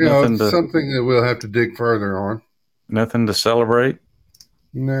 something that we'll have to dig further on. Nothing to celebrate?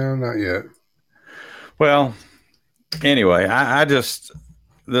 No, not yet. Well, anyway, I just,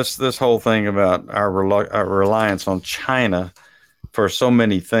 this whole thing about our reliance on China for so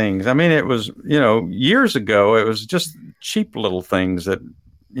many things. I mean, it was, years ago, it was just cheap little things that,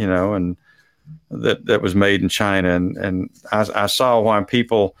 and that was made in China. And I saw why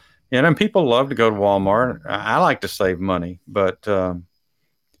people, and people love to go to Walmart. I like to save money, but, I'm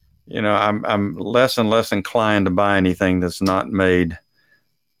less and less inclined to buy anything that's not made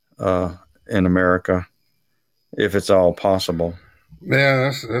in America, if it's all possible.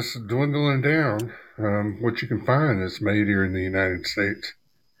 Yeah, that's dwindling down. What you can find that's made here in the United States.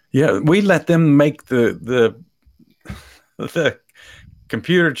 Yeah, we let them make the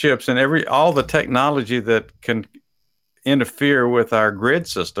computer chips and all the technology that can interfere with our grid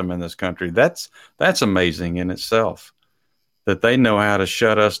system in this country. That's amazing in itself, that they know how to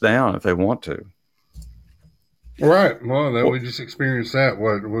shut us down if they want to. Right. Well, we just experienced that.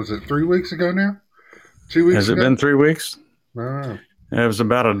 What was it? 3 weeks ago now? 2 weeks. Has it been 3 weeks? No. It was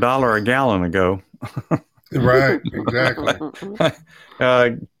about $1 a gallon ago. Right. Exactly.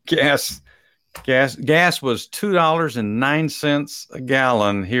 Gas was $2.09 a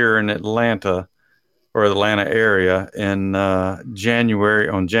gallon here in Atlanta, or the Atlanta area, in January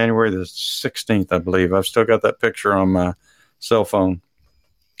the 16th, I believe. I've still got that picture on my cell phone.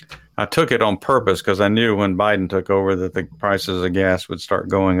 I took it on purpose because I knew when Biden took over that the prices of gas would start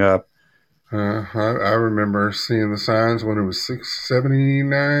going up. I remember seeing the signs when it was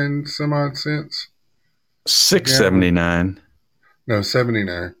 $6.79 some odd cents. $6.79. No,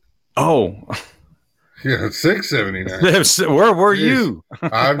 79. Oh. Yeah, $6.79. Where were you?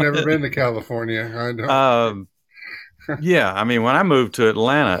 I've never been to California. I don't. Yeah, I mean, when I moved to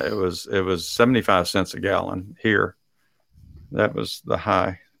Atlanta, it was 75 cents a gallon here. That was the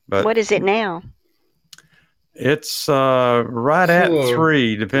high. But what is it now? It's right at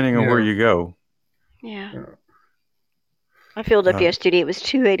 3, depending on where you go. Yeah. I filled up yesterday. It was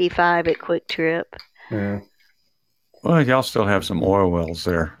 $2.85 at Quick Trip. Yeah. Well, y'all still have some oil wells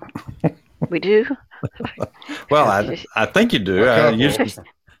there. We do. Well, I think you do. I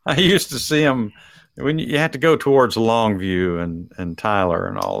used to see them when you had to go towards Longview and Tyler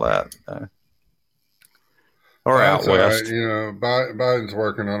and all that. Or out west. Right. Biden's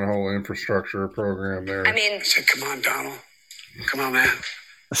working on a whole infrastructure program there. I said, come on, Donald. Come on, man.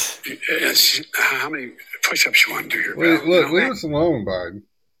 How many push-ups you want to do here? Look, leave us alone, Biden.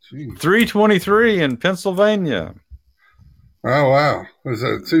 Jeez. 323 in Pennselsvania. Oh, wow. Was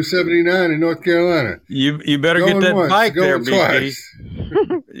that 279 in North Carolina? You better get that bike there, BP.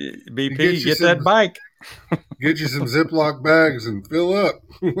 BP, get that bike. Get you some Ziploc bags and fill up.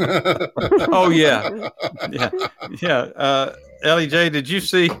 Oh, yeah. Ellie J, did you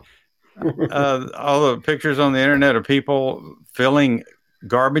see all the pictures on the internet of people filling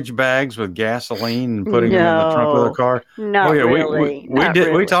garbage bags with gasoline and putting them in the trunk of their car. Not really.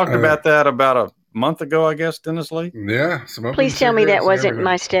 We talked about that about a month ago, I guess, Dennis Lee. Yeah. Please tell me that wasn't in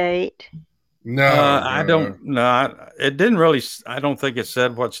my state. No, I don't know. It didn't really. I don't think it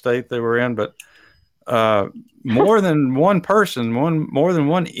said what state they were in, but more than one person, more than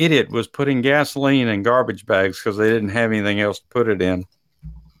one idiot was putting gasoline in garbage bags because they didn't have anything else to put it in.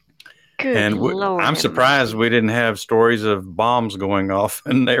 Good Lord. I'm surprised we didn't have stories of bombs going off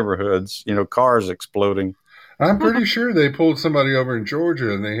in neighborhoods, cars exploding. I'm pretty sure they pulled somebody over in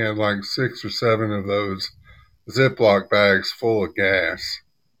Georgia and they had like 6 or 7 of those Ziploc bags full of gas.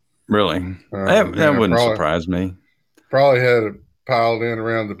 Really? That wouldn't surprise me. Probably had it piled in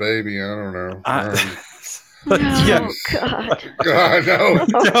around the baby. I don't know. God. I know.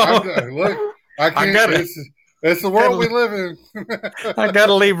 Look, I can't. It's the world we live in. I got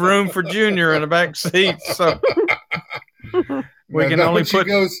to leave room for Junior in the back seat, so we can only put.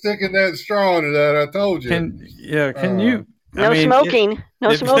 Go sticking that straw into that. I told you. Can you? No smoking.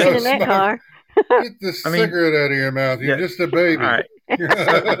 No smoking in that car. Get the cigarette out of your mouth. You're just a baby. All right.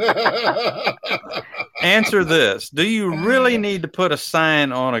 Answer this. Do you really need to put a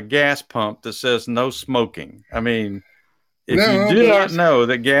sign on a gas pump that says no smoking? I mean, if you do not know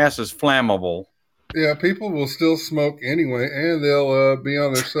that gas is flammable. Yeah, people will still smoke anyway, and they'll be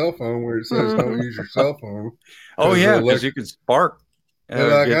on their cell phone where it says don't use your cell phone. Oh, yeah, because you can spark. I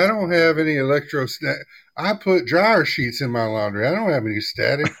don't have any electrostatic. I put dryer sheets in my laundry. I don't have any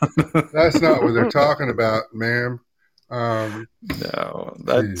static. That's not what they're talking about, ma'am. No,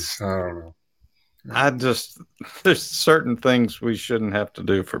 that's. I don't know. There's certain things we shouldn't have to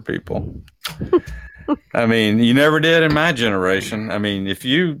do for people. I mean, you never did in my generation. I mean, if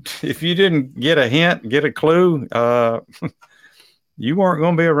you didn't get a hint, get a clue, you weren't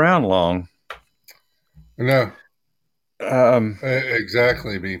going to be around long. No.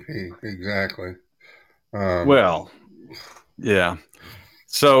 Exactly, BP. Exactly. Well, yeah.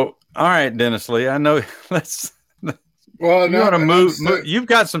 So, all right, Dennis Lee. I know. Well, you want to move. You've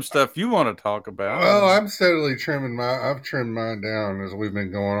got some stuff you want to talk about. Well, I'm steadily trimming I've trimmed mine down as we've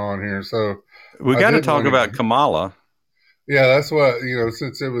been going on here. So we got to talk about Kamala. Yeah, that's what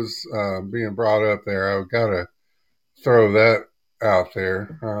since it was being brought up there, I've got to throw that out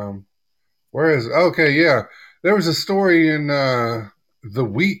there. Where is? Okay, yeah. There was a story in The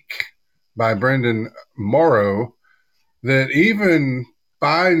Week by Brendan Morrow that even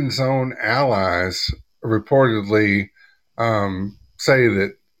Biden's own allies reportedly say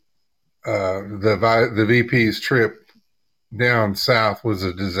that the VP's trip down south was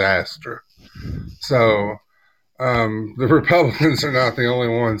a disaster. So the Republicans are not the only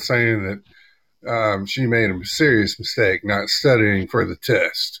ones saying that she made a serious mistake not studying for the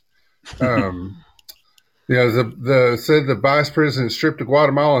test. Said the vice president's trip to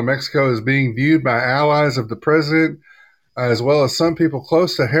Guatemala and Mexico is being viewed by allies of the president, as well as some people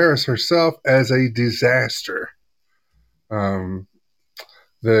close to Harris herself, as a disaster. The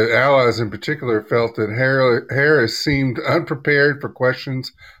allies in particular felt that Harris seemed unprepared for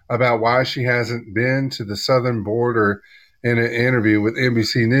questions about why she hasn't been to the southern border in an interview with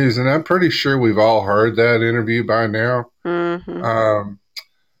NBC News. And I'm pretty sure we've all heard that interview by now. Mm-hmm.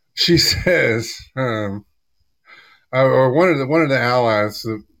 She says, or one of the allies,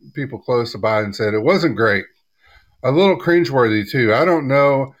 the people close to Biden, said it wasn't great. A little cringeworthy too. I don't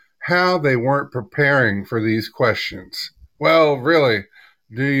know how they weren't preparing for these questions. Well, really,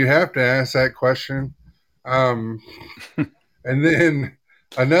 do you have to ask that question? And then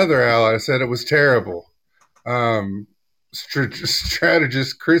another ally said it was terrible.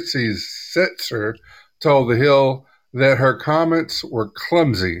 Strategist Chrissy Setzer told The Hill that her comments were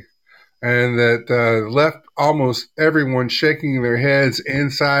clumsy and that left almost everyone shaking their heads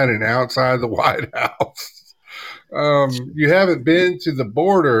inside and outside the White House. You haven't been to the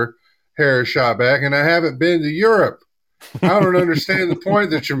border, Harris shot back, and I haven't been to Europe. I don't understand the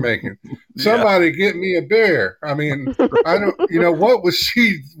point that you're making. Somebody get me a bear. I mean, I don't. What was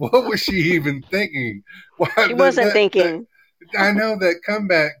she even thinking? She wasn't thinking. I know that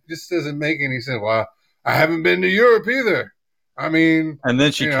comeback just doesn't make any sense. Well, I haven't been to Europe either. I mean, and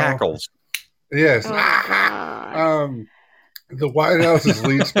then she cackles. Yes. The White House's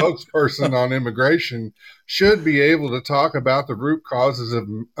lead spokesperson on immigration should be able to talk about the root causes of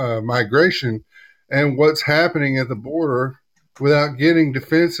migration and what's happening at the border without getting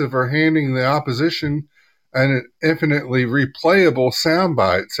defensive or handing the opposition an infinitely replayable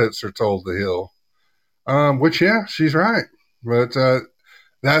soundbite, Setzer told The Hill. Which, yeah, she's right. But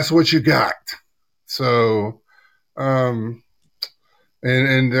that's what you got. So,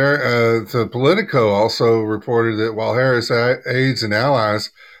 And the Politico also reported that while Harris' aides and allies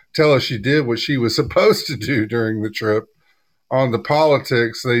tell us she did what she was supposed to do during the trip, on the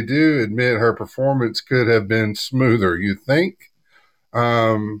politics, they do admit her performance could have been smoother. You think?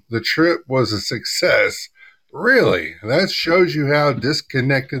 The trip was a success. Really? That shows you how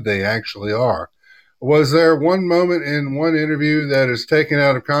disconnected they actually are. Was there one moment in one interview that is taken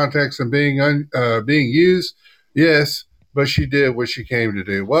out of context and being used? Yes, but she did what she came to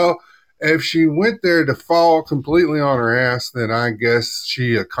do. Well, if she went there to fall completely on her ass, then I guess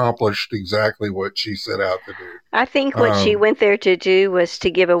she accomplished exactly what she set out to do. I think what she went there to do was to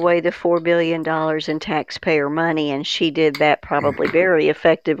give away the $4 billion in taxpayer money, and she did that probably very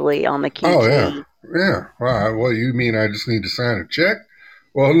effectively on the QT. Oh, yeah. Yeah. Well, you mean I just need to sign a check?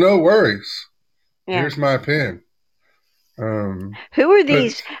 Well, no worries. Yeah. Here's my pen. Who are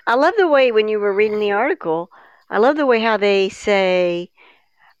these? I love the way when you were reading the article, I love the way how they say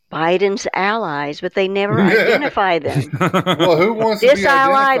Biden's allies, but they never identify them. Well, who wants this to be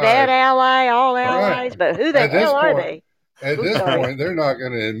ally, identified? that ally, all allies, right. But who the hell are they? At this point, they're not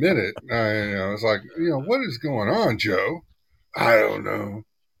going to admit it. It's like, what is going on, Joe? I don't know.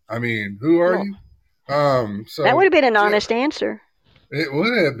 I mean, who are you? So that would have been an honest answer. It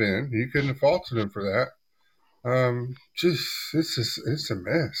would have been. You couldn't have faulted him for that. It's a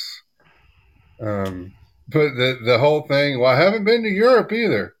mess. But the whole thing. Well, I haven't been to Europe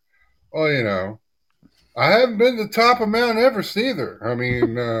either. Well, I haven't been to the top of Mount Everest either. I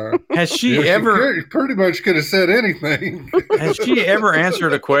mean, has she ever? She pretty much could have said anything. Has she ever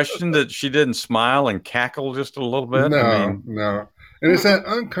answered a question that she didn't smile and cackle just a little bit? No. And it's that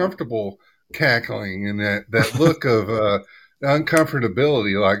uncomfortable cackling and that look of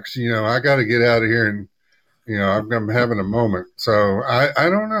uncomfortability. Like, I got to get out of here and, I'm having a moment. So I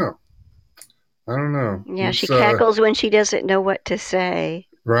don't know. Yeah, she cackles when she doesn't know what to say.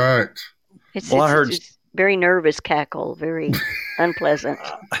 Right. It's very nervous cackle, very unpleasant.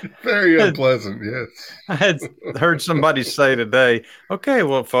 Very unpleasant, yes. I had heard somebody say today, okay,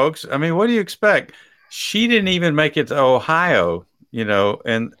 well, folks, I mean, what do you expect? She didn't even make it to Ohio,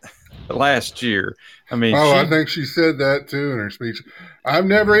 and last year. I mean, I think she said that too in her speech. I've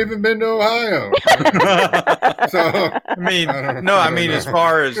never even been to Ohio. So I mean, as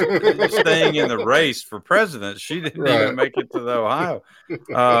far as staying in the race for president, she didn't even make it to the Ohio.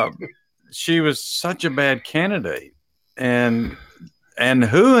 She was such a bad candidate, and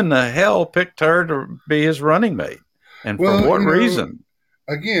who in the hell picked her to be his running mate, and for what reason?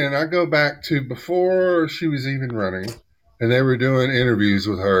 Again, I go back to before she was even running, and they were doing interviews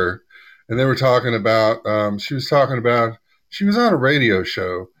with her. And they were talking about, she was on a radio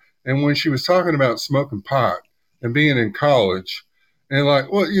show. And when she was talking about smoking pot and being in college, and like,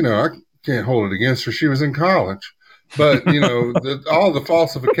 well, I can't hold it against her. She was in college. But, all the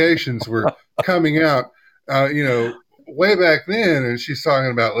falsifications were coming out, way back then. And she's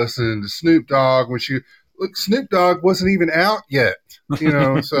talking about listening to Snoop Dogg when Snoop Dogg wasn't even out yet,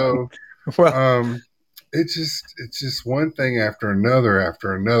 so. Well, it's just one thing after another.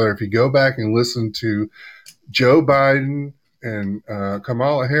 If you go back and listen to Joe Biden and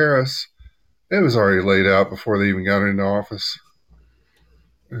Kamala Harris, it was already laid out before they even got into office.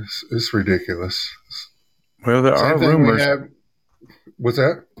 It's ridiculous. Well, there are rumors. What's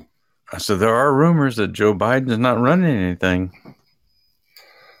that? I said there are rumors that Joe Biden is not running anything.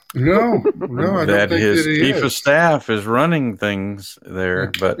 No, I don't think his that chief of staff is running things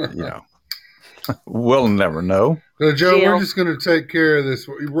there, but we'll never know. So, Joe, we're just going to take care of this.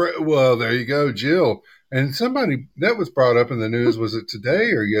 Well, there you go, Jill. And somebody that was brought up in the news, was it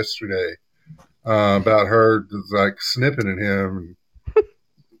today or yesterday, about her like snipping at him and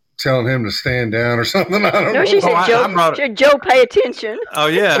telling him to stand down or something? I don't know. She said, Joe, pay attention. Oh,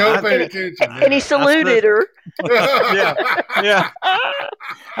 yeah. Joe, pay attention. And he saluted her. Yeah.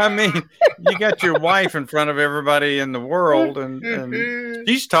 I mean, you got your wife in front of everybody in the world, and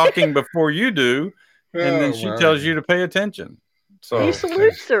she's talking before you do, and then she tells you to pay attention. So he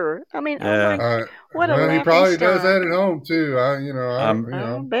salutes her. I mean, what a he probably does that at home too. I'm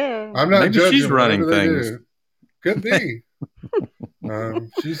not maybe judging. She's running things. Could be. I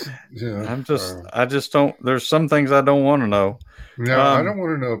just don't. There's some things I don't want to know. No, I don't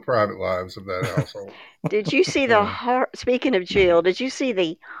want to know private lives of that household. Did you see speaking of Jill, did you see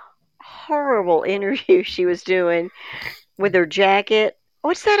the horrible interview she was doing with her jacket?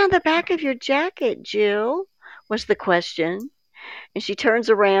 What's that on the back of your jacket, Jill? Was the question. And she turns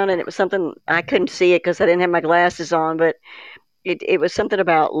around, and it was something, I couldn't see it because I didn't have my glasses on, but it was something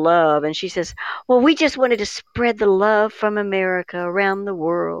about love. And she says, well, we just wanted to spread the love from America around the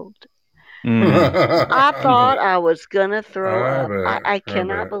world. I thought I was gonna throw I up. bet. I I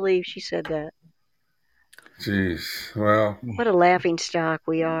cannot bet. believe she said that. Jeez. Well, What a laughing stock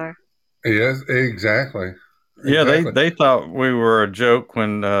we are. yes, exactly. Yeah, Exactly. they thought we were a joke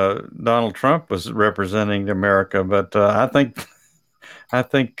when Donald Trump was representing America, but I think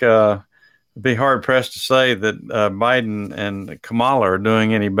it'd be hard pressed to say that Biden and Kamala are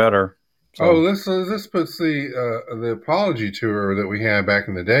doing any better. Oh, So, this puts the apology tour that we had back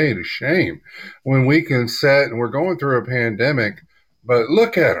in the day to shame. When we can sit and we're going through a pandemic, but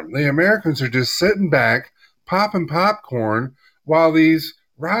look at them. The Americans are just sitting back, popping popcorn while these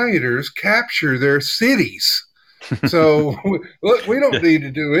rioters capture their cities. So look, we don't need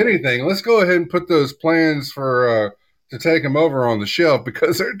to do anything. Let's go ahead and put those plans for to take them over on the shelf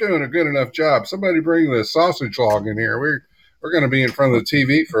because they're doing a good enough job. Somebody bring the sausage log in here. We're going to be in front of the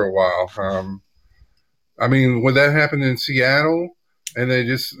TV for a while. I mean, when that happened in Seattle, and they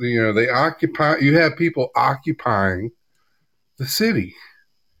just they occupy. You have people occupying the city,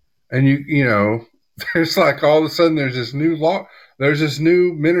 and there's like all of a sudden there's this new law. There's this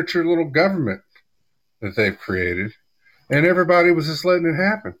new miniature little government that they've created, and everybody was just letting it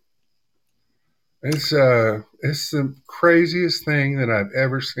happen. It's the craziest thing that I've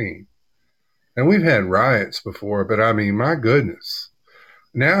ever seen. And we've had riots before, but I mean, my goodness.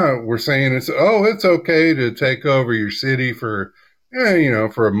 Now we're saying it's okay to take over your city for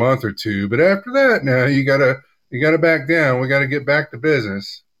for a month or two, but after that, now you gotta back down. We got to get back to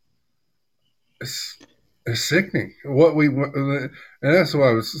business. It's sickening. And that's what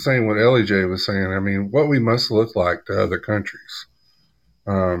I was saying. What LJ was saying. I mean, what we must look like to other countries.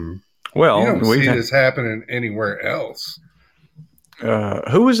 well, you don't see this happening anywhere else.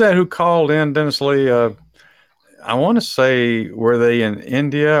 Who was that who called in, Dennis Lee? I want to say, were they in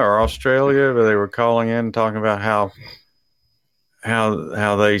India or Australia where they were calling in talking about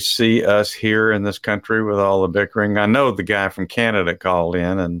how they see us here in this country with all the bickering? I know the guy from Canada called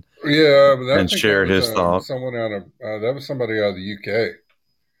in and shared his thoughts. Someone that was somebody out of the UK.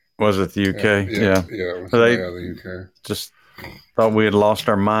 Was it the UK? Yeah. It was somebody out of the UK. Just thought we had lost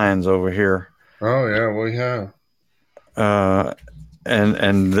our minds over here. Oh yeah, we have.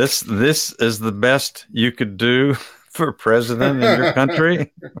 And this is the best you could do for president in your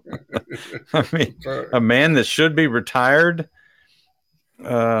country. I mean, a man that should be retired.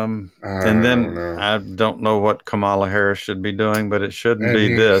 And then I don't know what Kamala Harris should be doing, but it shouldn't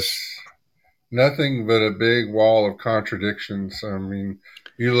be this. Nothing but a big wall of contradictions. I mean,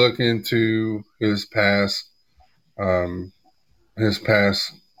 you look into his past time,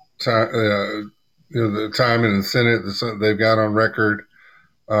 the time in the Senate that they've got on record,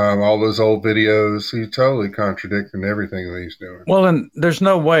 all those old videos. He's totally contradicting everything that he's doing. Well, and there's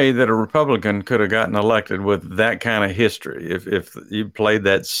no way that a Republican could have gotten elected with that kind of history. If you played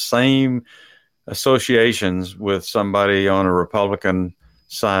that same associations with somebody on a Republican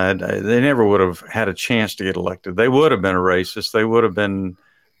side, they never would have had a chance to get elected. They would have been a racist. They would have been,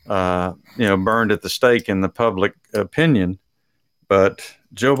 burned at the stake in the public opinion. But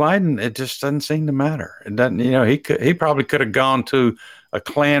Joe Biden, it just doesn't seem to matter. It doesn't, he probably could have gone to a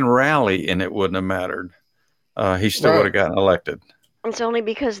Klan rally and it wouldn't have mattered. He still would have gotten elected. It's only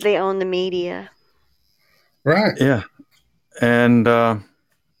because they own the media. Right. Yeah. And, I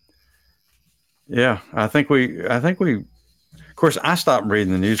think we, of course, I stopped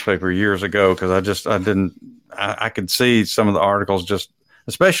reading the newspaper years ago because I could see some of the articles just,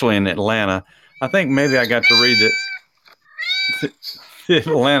 especially in Atlanta. I think maybe I got to read the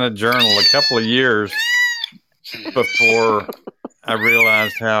Atlanta Journal a couple of years before I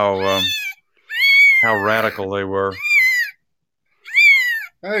realized how radical they were.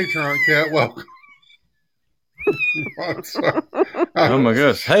 Hey, Tron Cat, welcome. Oh my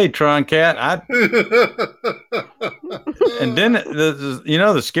goodness! Hey, Tron Cat, and then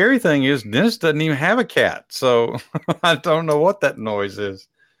the scary thing is Dennis doesn't even have a cat, so I don't know what that noise is.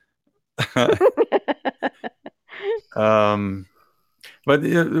 But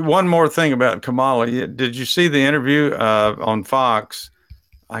one more thing about Kamala. Did you see the interview on Fox?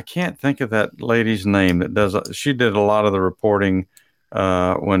 I can't think of that lady's name she did a lot of the reporting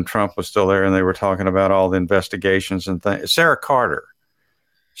when Trump was still there and they were talking about all the investigations and things. Sarah Carter.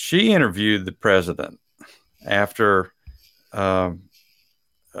 She interviewed the president of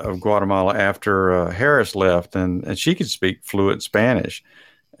Guatemala after Harris left, and she could speak fluent Spanish.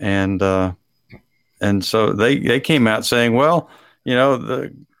 And so they came out saying, well,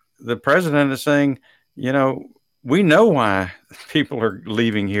 the president is saying, we know why people are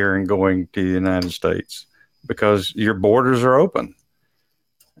leaving here and going to the United States because your borders are open.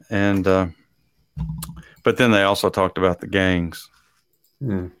 And but then they also talked about the gangs.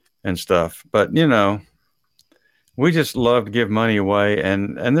 and stuff. But, you know, we just love to give money away,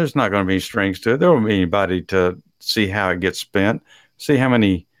 and there's not going to be strings to it. There won't be anybody to see how it gets spent, see how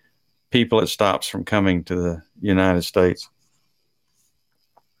many people it stops from coming to the United States.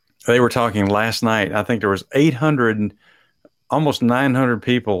 They were talking last night. I think there was 800, almost 900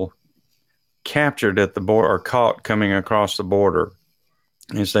 people captured at the border or caught coming across the border,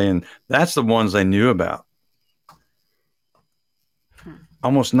 and saying that's the ones they knew about.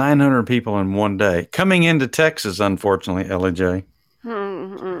 Almost 900 people in one day coming into Texas, unfortunately, LJ.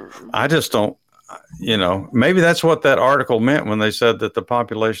 I just don't, you know, maybe that's what that article meant when they said that the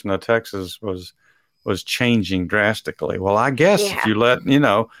population of Texas was changing drastically. Well, I guess if you let, you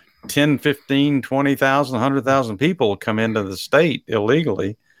know, 10, 15, 20,000, 100,000 people come into the state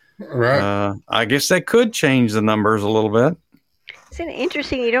illegally, right? I guess that could change the numbers a little bit. Isn't it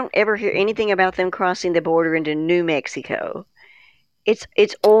interesting? You don't ever hear anything about them crossing the border into New Mexico.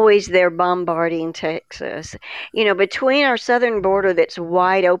 It's always they're bombarding Texas. You know, between our southern border that's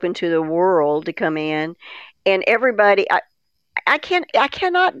wide open to the world to come in, and everybody, I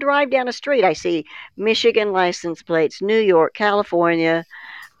cannot drive down a street. I see Michigan license plates, New York, California,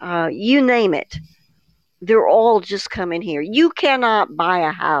 you name it. They're all just coming here. You cannot buy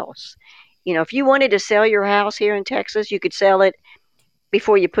a house. You know, if you wanted to sell your house here in Texas, you could sell it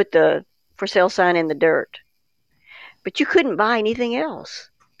before you put the for sale sign in the dirt. But you couldn't buy anything else.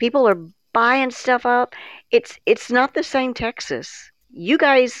 People are buying stuff up. It's not the same Texas. You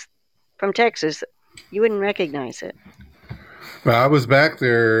guys from Texas, you wouldn't recognize it. Well, I was back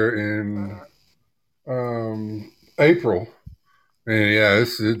there in April, and yeah,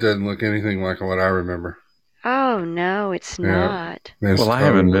 it doesn't look anything like what I remember. Oh no, it's not. It's I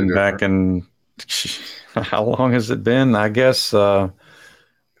haven't been different. Back in how long has it been? I guess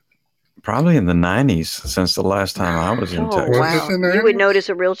probably in the 90s since the last time I was in Texas. Wow. You would notice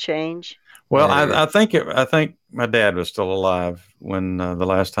a real change. Well, I think my dad was still alive when the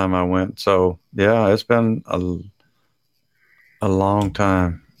last time I went. So yeah, it's been a long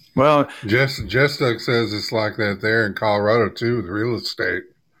time. Well, Jessica says it's like that there in Colorado too, with real estate.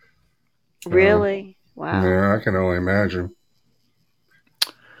 Really? Wow. Yeah, I can only imagine.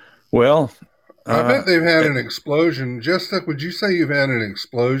 Well, I bet they've had an explosion. Jessica, would you say you've had an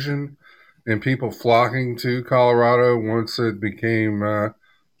explosion in people flocking to Colorado once it became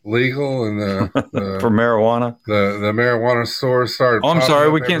legal and the for marijuana? The marijuana stores started. Oh, I'm sorry,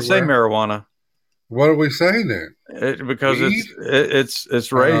 we can't say marijuana. What are we saying then? Because it's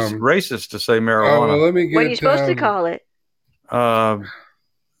racist to say marijuana. Oh, well, let me get, what are you supposed to call it? A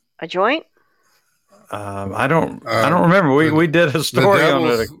joint? I don't remember. We did a story on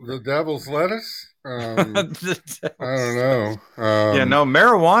it. The devil's lettuce. I don't know.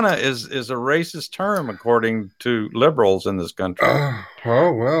 Marijuana is a racist term according to liberals in this country.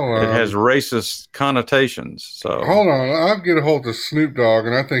 It has racist connotations. So hold on, I'll get a hold of Snoop Dogg,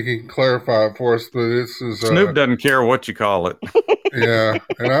 and I think he can clarify it for us. But this is Snoop doesn't care what you call it. Yeah,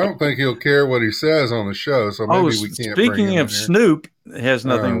 and I don't think he'll care what he says on the show. So maybe we can't. Speaking of Snoop, it has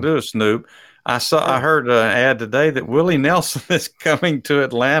nothing to do with Snoop. I heard an ad today that Willie Nelson is coming to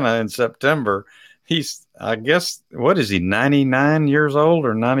Atlanta in September. He's, I guess, what is he, 99 years old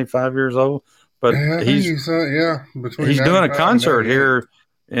or 95 years old? But he's doing a concert here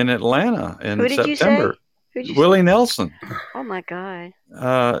in Atlanta in September. Who'd you Willie Nelson. Oh my God.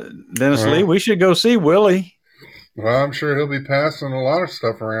 Dennis Lee, we should go see Willie. Well, I'm sure he'll be passing a lot of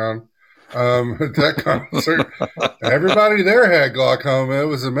stuff around. At that concert, everybody there had glaucoma. It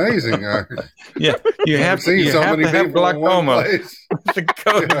was amazing. You have to have glaucoma to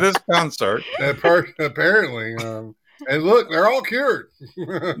go to this concert. Apparently, and look, they're all cured.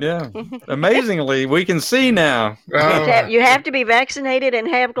 Yeah, amazingly, we can see now. You have to be vaccinated and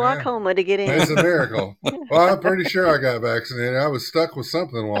have glaucoma to get in. It's a miracle. Well, I'm pretty sure I got vaccinated. I was stuck with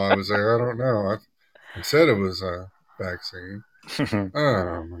something while I was there. I don't know. I said it was a vaccine.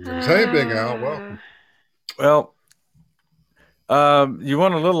 Oh my goodness. Hey, Big Al, welcome. Well, you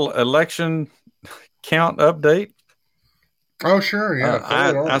want a little election count update? Oh, sure, yeah.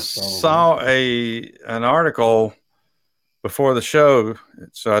 I saw an article before the show,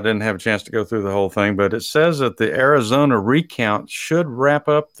 so I didn't have a chance to go through the whole thing, but it says that the Arizona recount should wrap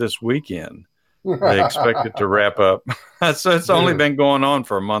up this weekend. They expect it to wrap up. So it's only been going on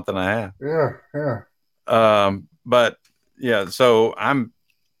for a month and a half. Yeah. But yeah, so I'm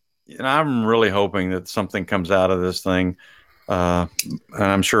really hoping that something comes out of this thing. And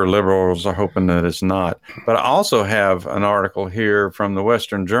I'm sure liberals are hoping that it's not. But I also have an article here from the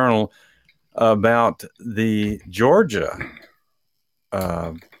Western Journal about the Georgia,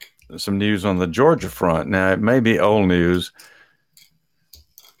 some news on the Georgia front. Now, it may be old news,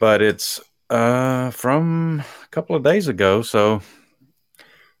 but it's from a couple of days ago. So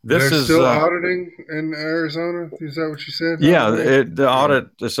They're still auditing in Arizona. Is that what you said? Yeah, the audit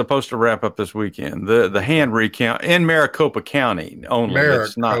is supposed to wrap up this weekend. The hand recount in Maricopa County only.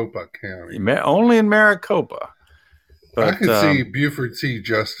 Maricopa County. Only in Maricopa. But, I could see Buford T.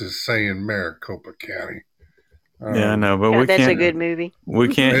 Justice saying Maricopa County. Yeah, I know, but we that's can't. A good movie. We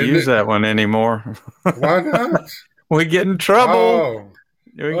can't use that one anymore. Why not? We get in trouble.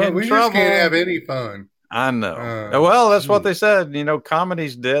 Oh, we just can't have any fun. I know. Well, that's what they said.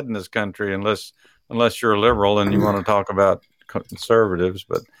 Comedy's dead in this country unless you're a liberal and you want to talk about conservatives.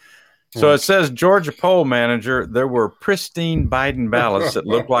 But so it says Georgia poll manager, there were pristine Biden ballots that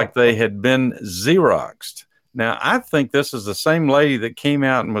looked like they had been Xeroxed. Now, I think this is the same lady that came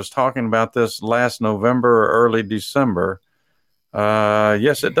out and was talking about this last November or early December.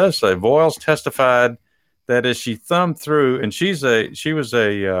 Yes, it does say Voiles testified that as she thumbed through, and she was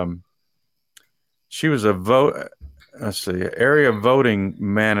a area voting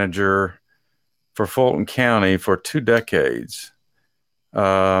manager for Fulton County for 2 decades.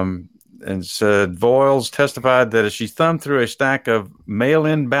 And said Voiles testified that as she thumbed through a stack of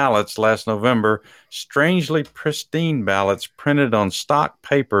mail-in ballots last November, strangely pristine ballots printed on stock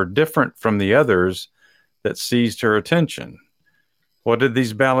paper different from the others that seized her attention. What did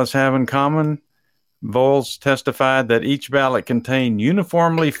these ballots have in common? Voiles testified that each ballot contained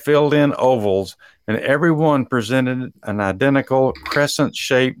uniformly filled-in ovals, and every one presented an identical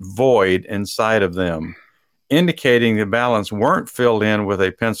crescent-shaped void inside of them, indicating the ballots weren't filled in with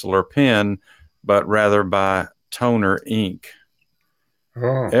a pencil or pen, but rather by toner ink.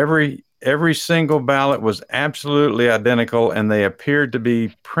 Oh. Every single ballot was absolutely identical, and they appeared to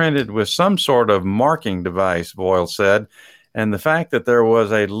be printed with some sort of marking device, Voiles said. And the fact that there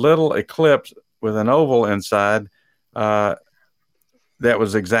was a little ellipse with an oval inside, that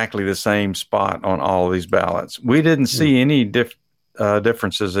was exactly the same spot on all of these ballots. We didn't see any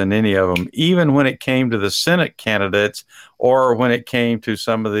differences in any of them, even when it came to the Senate candidates or when it came to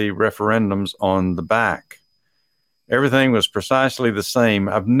some of the referendums on the back. Everything was precisely the same.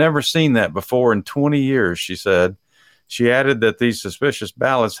 I've never seen that before in 20 years, she said. She added that these suspicious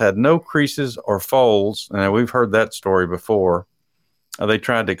ballots had no creases or folds. And we've heard that story before. They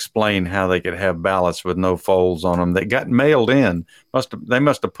tried to explain how they could have ballots with no folds on them. They got mailed in. They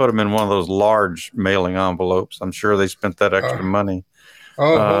must have put them in one of those large mailing envelopes. I'm sure they spent that extra money.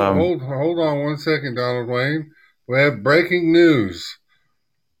 Hold on 1 second, Donald Wayne. We have breaking news.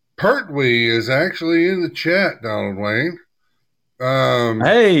 Pertwee is actually in the chat, Donald Wayne.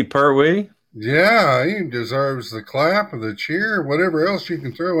 Hey, Pertwee. Yeah, he deserves the clap or the cheer, whatever else you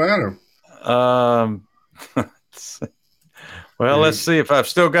can throw at him. Well, let's see if I've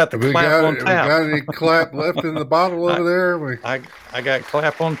still got the clap on tap. We got any clap left in the bottle over there? I got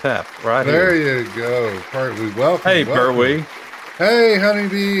clap on tap right there here. There you go, Pertwee. Welcome. Hey, Pertwee. Hey,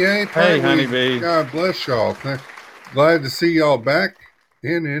 Honeybee. Hey, Pertwee. Hey, Honeybee. God bless y'all. Glad to see y'all back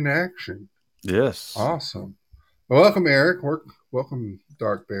in action. Yes. Awesome. Welcome, Eric. Welcome,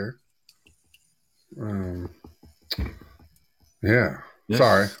 Dark Bear. Yeah. Yes.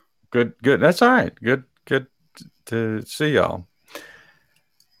 Sorry. Good. That's all right. Good to see y'all.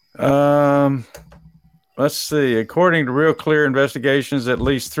 Let's see. According to Real Clear Investigations, at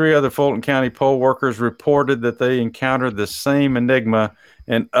least 3 other Fulton County poll workers reported that they encountered the same enigma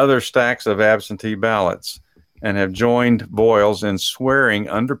in other stacks of absentee ballots and have joined Voiles in swearing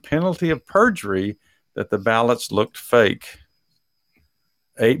under penalty of perjury that the ballots looked fake.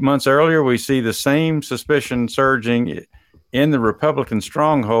 8 months earlier, we see the same suspicion surging in the Republican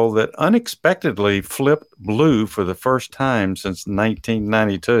stronghold that unexpectedly flipped blue for the first time since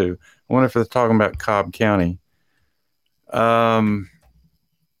 1992. I wonder if they're talking about Cobb County. So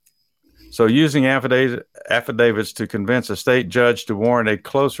using affidavits to convince a state judge to warrant a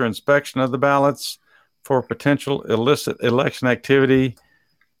closer inspection of the ballots for potential illicit election activity,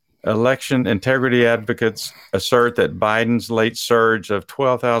 election integrity advocates assert that Biden's late surge of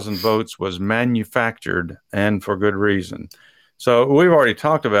 12,000 votes was manufactured, and for good reason. So we've already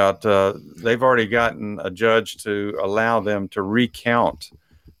talked about, they've already gotten a judge to allow them to recount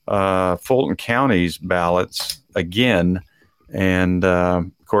Fulton County's ballots again. And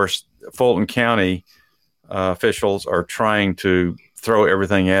of course, Fulton County officials are trying to throw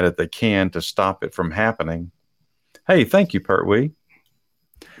everything at it they can to stop it from happening. Hey, thank you, Pertwee.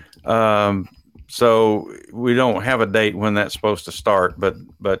 So we don't have a date when that's supposed to start, but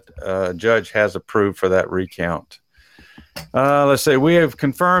a judge has approved for that recount. Let's say we have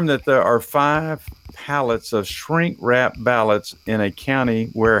confirmed that there are 5 pallets of shrink-wrap ballots in a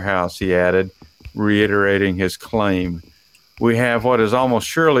county warehouse, he added, reiterating his claim. we have what is almost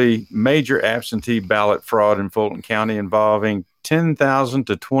surely major absentee ballot fraud in Fulton County involving 10,000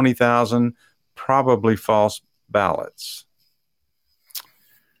 to 20,000 probably false ballots.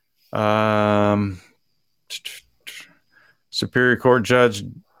 Superior Court Judge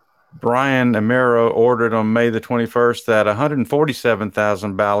Brian Amaro ordered on May the 21st that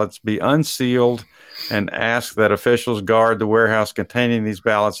 147,000 ballots be unsealed and asked that officials guard the warehouse containing these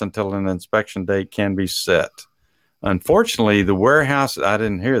ballots until an inspection date can be set. Unfortunately, the warehouse, I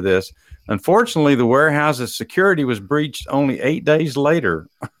didn't hear this, unfortunately, the warehouse's security was breached only 8 days later.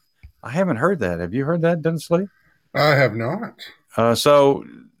 I haven't heard that. Have you heard that, Dennis Lee? I have not. So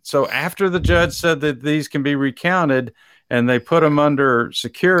after the judge said that these can be recounted and they put them under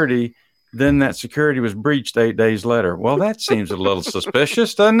security, then that security was breached 8 days later. Well, that seems a little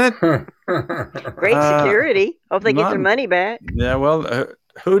suspicious, doesn't it? Great security. Hope they get their money back. Yeah, well,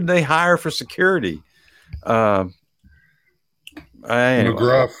 who'd they hire for security? Anyway.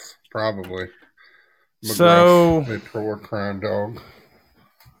 McGruff, probably. McGruff, so, the poor crime dog.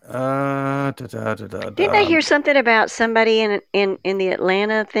 Didn't I hear something about somebody in the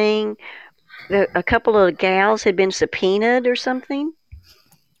Atlanta thing? A couple of gals had been subpoenaed or something.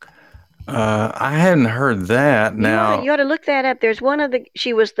 I hadn't heard that. Now you ought to look that up. There's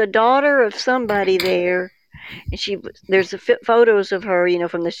she was the daughter of somebody there, and there's photos of her,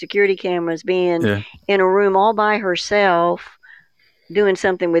 from the security cameras being in a room all by herself, doing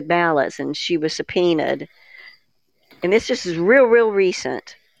something with ballots, and she was subpoenaed. And this just is real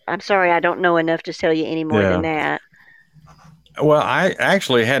recent. I'm sorry, I don't know enough to tell you any more than that. Well, I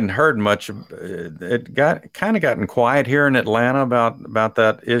actually hadn't heard much. It gotten quiet here in Atlanta about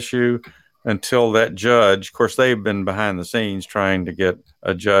that issue until that judge. Of course, they've been behind the scenes trying to get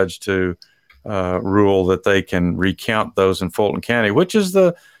a judge to rule that they can recount those in Fulton County, which is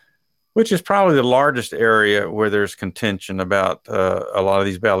probably the largest area where there's contention about a lot of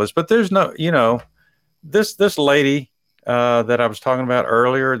these ballots. But there's no, this lady that I was talking about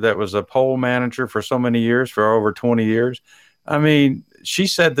earlier that was a poll manager for so many years, for over 20 years. I mean, she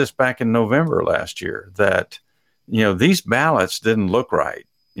said this back in November last year that, these ballots didn't look right.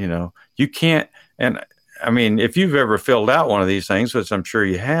 You can't. And I mean, if you've ever filled out one of these things, which I'm sure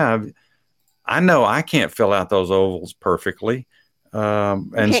you have, I know I can't fill out those ovals perfectly.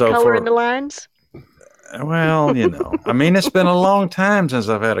 And can't color in the lines? Well, I mean, it's been a long time since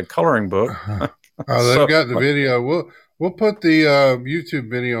I've had a coloring book. They've got the video. We'll put the YouTube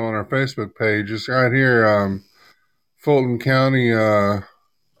video on our Facebook page. It's right here. Fulton County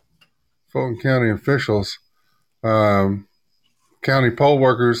officials, county poll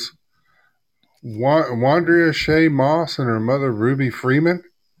workers, Wandria Shea Moss and her mother Ruby Freeman,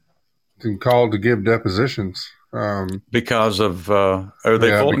 been called to give depositions. Because of are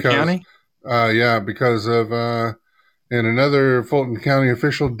they Fulton County? Yeah, because of and another Fulton County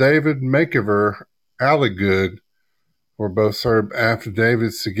official, David Makever Alligood, were both served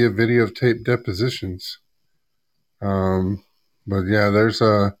affidavits to give videotape depositions. But yeah, there's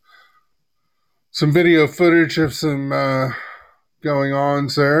some video footage of some going on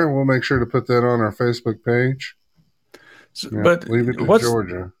there. We'll make sure to put that on our Facebook page. But leave it to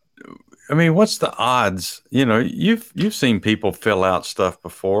Georgia. I mean, what's the odds? You've seen people fill out stuff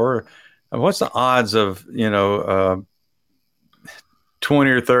before. What's the odds of 20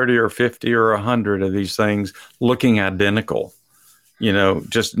 or 30 or 50 or 100 of these things looking identical?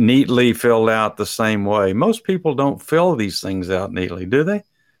 Just neatly filled out the same way. Most people don't fill these things out neatly, do they?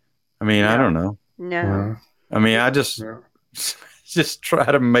 I mean, I don't know. No. I mean, I just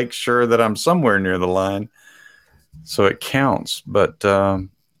try to make sure that I'm somewhere near the line so it counts. But,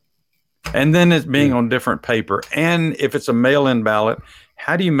 and then it's being on different paper. And if it's a mail-in ballot,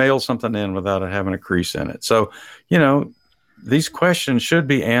 how do you mail something in without it having a crease in it? So, these questions should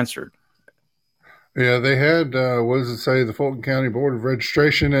be answered. Yeah, they had, what does it say? The Fulton County Board of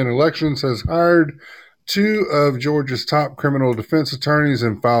Registration and Elections has hired 2 of Georgia's top criminal defense attorneys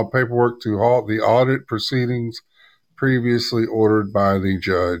and filed paperwork to halt the audit proceedings previously ordered by the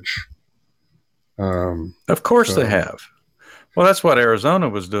judge. Of course they have. Well, that's what Arizona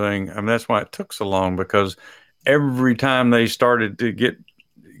was doing. I mean, that's why it took so long, because every time they started to get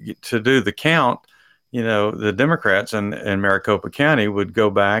to do the count, the Democrats in Maricopa County would go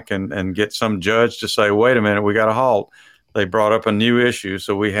back and get some judge to say, wait a minute, we got to halt. They brought up a new issue,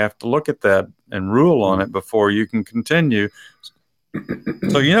 so we have to look at that and rule on it before you can continue.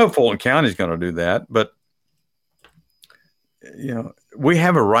 So, Fulton County is going to do that. But, we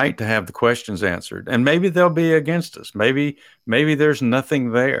have a right to have the questions answered. And maybe they'll be against us. Maybe there's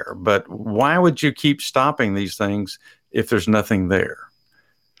nothing there. But why would you keep stopping these things if there's nothing there?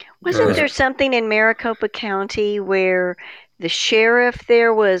 Wasn't there something in Maricopa County where the sheriff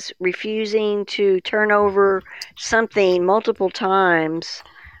there was refusing to turn over something multiple times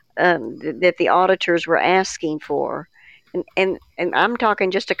that the auditors were asking for. And I'm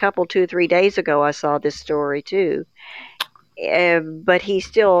talking just a couple, 2-3 days ago, I saw this story too. But he's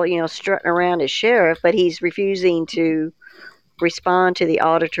still, strutting around as sheriff, but he's refusing to respond to the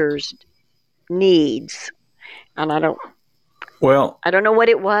auditor's needs. And I don't know what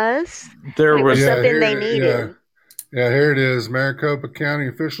it was. There it was was something they needed. Yeah, here it is. Maricopa County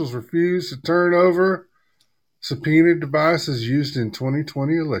officials refused to turn over subpoenaed devices used in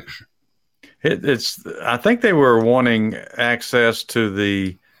 2020 election. I think they were wanting access to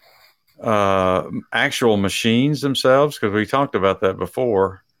the actual machines themselves, because we talked about that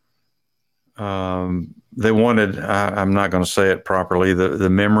before. They wanted, I'm not going to say it properly, the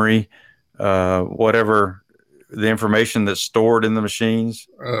memory, whatever the information that's stored in the machines.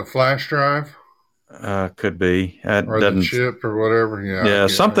 Flash drive? Could be. Or the chip or whatever. Yeah,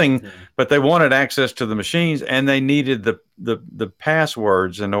 something. But they wanted access to the machines, and they needed the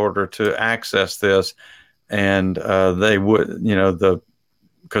passwords in order to access this. And they would,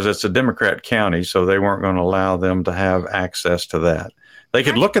 because it's a Democrat county, so they weren't going to allow them to have access to that. They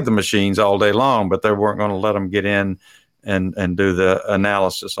could look at the machines all day long, but they weren't going to let them get in and do the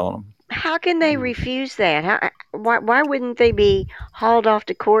analysis on them. How can they refuse that? Why wouldn't they be hauled off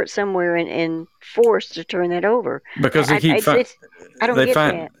to court somewhere and forced to turn that over? Because they keep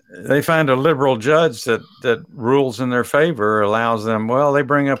they find a liberal judge that rules in their favor, allows them. Well, they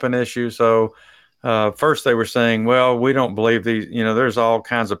bring up an issue. So first they were saying, well, we don't believe these. There's all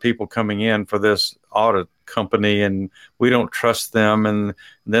kinds of people coming in for this audit company, and we don't trust them. And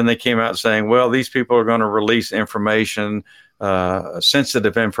then they came out saying, well, these people are going to release information.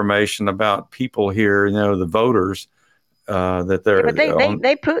 Sensitive information about people here, the voters, that they're.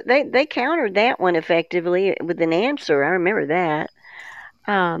 But they countered that one effectively with an answer. I remember that.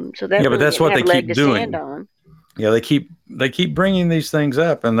 So that but that's what they keep doing. Yeah, they keep bringing these things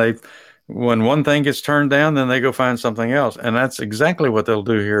up, and when one thing gets turned down, then they go find something else, and that's exactly what they'll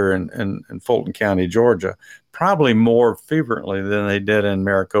do here in Fulton County, Georgia, probably more fervently than they did in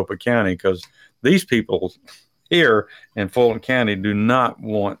Maricopa County, because these people here in Fulton County do not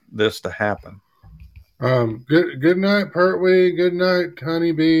want this to happen. Good night, Pertwee. Good night,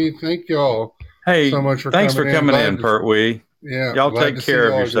 Honeybee. Thank y'all so much for thanks coming for coming in, Pertwee. Yeah, y'all take care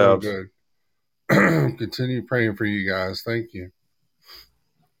of yourselves. Continue praying for you guys. Thank you.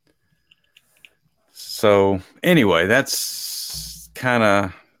 So anyway, that's kind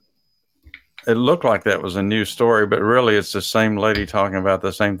of. It looked like that was a new story, but really it's the same lady talking about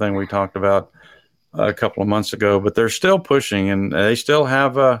the same thing we talked about a couple of months ago, but they're still pushing, and they still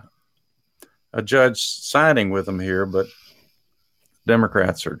have a judge siding with them here, but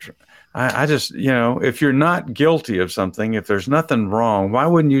Democrats are. I just, if you're not guilty of something, if there's nothing wrong, why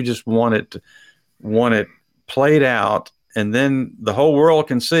wouldn't you just want it played out, and then the whole world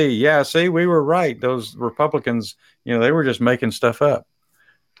can see, see, we were right. Those Republicans, they were just making stuff up.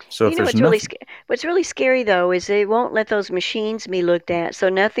 So what's really scary though is they won't let those machines be looked at, so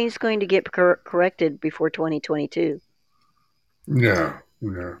nothing's going to get corrected before 2022. No.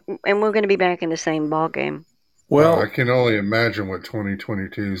 And we're going to be back in the same ball game. Well, I can only imagine what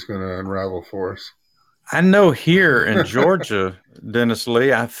 2022 is going to unravel for us. I know here in Georgia, Dennis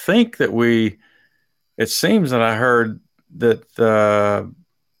Lee, I think that it seems that I heard that the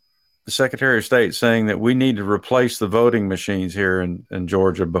Secretary of State saying that we need to replace the voting machines here in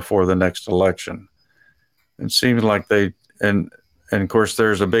Georgia before the next election. It seems like and of course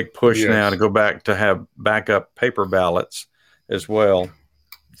there's a big push now to go back to have backup paper ballots as well.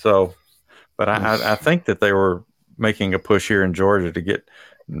 So, but I think that they were making a push here in Georgia to get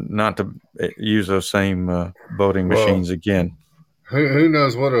not to use those same voting machines again. Who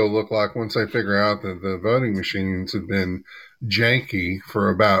knows what it'll look like once they figure out that the voting machines have been janky for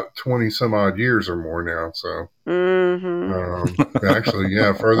about 20 some odd years or more now. So actually,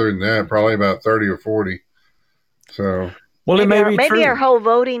 further than that, probably about 30 or 40. So it may be true. Our whole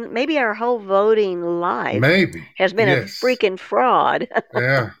voting life has been a freaking fraud.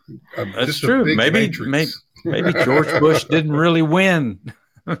 That's true. Maybe George Bush didn't really win.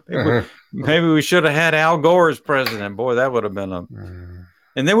 Maybe we should have had Al Gore as president. Boy, that would have been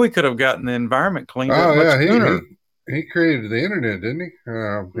and then we could have gotten the environment cleaned up much sooner. He created the internet, didn't he?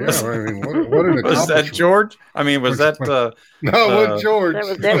 I mean, what an accomplishment. Was that George? I mean, was that no, it wasn't George.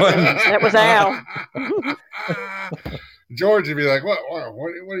 That was Al. George would be like, what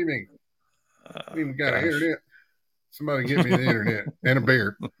do you mean? You even got an internet? Somebody get me the internet and a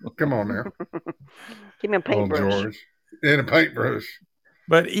beer. Come on now. Give me a paintbrush. George. And a paintbrush.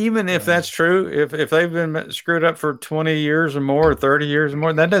 But even if that's true, if they've been screwed up for 20 years or more, or 30 years or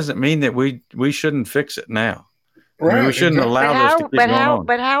more, that doesn't mean that we shouldn't fix it now. Right. I mean, we shouldn't allow this to keep going on.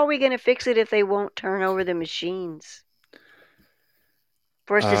 But how are we going to fix it if they won't turn over the machines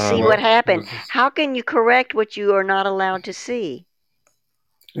for us to see what happened? How can you correct what you are not allowed to see?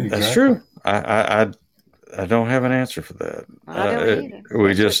 Exactly. That's true. I don't have an answer for that. I don't either.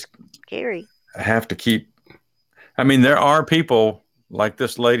 We just scary. have to keep. I mean, there are people like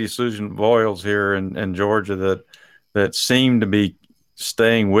this lady Susan Voiles here in Georgia that seem to be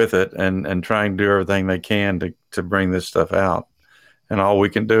staying with it and trying to do everything they can to bring this stuff out. And all we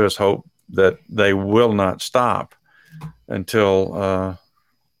can do is hope that they will not stop until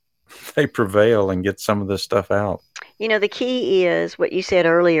they prevail and get some of this stuff out. You know, the key is what you said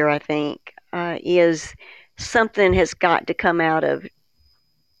earlier, I think, is something has got to come out of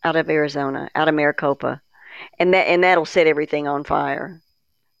Arizona, out of Maricopa. And that'll set everything on fire.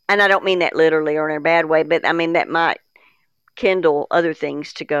 And I don't mean that literally or in a bad way, but I mean that might kindle other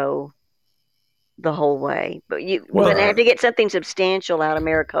things to go the whole way. But we're going to have to get something substantial out of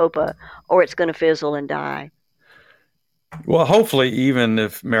Maricopa, or it's going to fizzle and die. Well, hopefully, even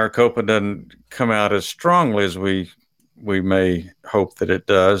if Maricopa doesn't come out as strongly as we may hope that it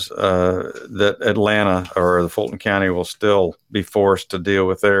does, that Atlanta or the Fulton County will still be forced to deal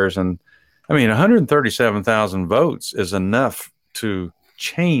with theirs. And I mean, 137,000 votes is enough to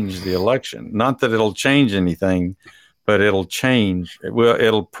change the election. Not that it'll change anything, but it'll change.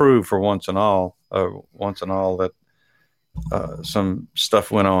 It'll prove for once and all that some stuff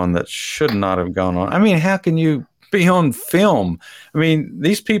went on that should not have gone on. I mean, how can you be on film? I mean,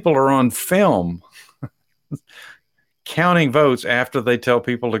 these people are on film counting votes after they tell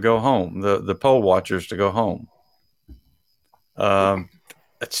people to go home, the poll watchers to go home.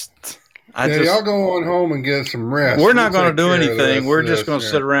 Y'all go on home and get some rest. We're not going to do anything. We're just going to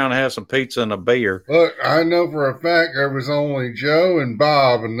sit around and have some pizza and a beer. Look, I know for a fact there was only Joe and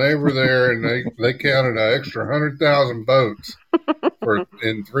Bob, and they were there, and they counted an extra 100,000 votes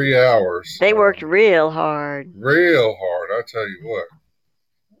in 3 hours. They worked real hard. Real hard, I tell you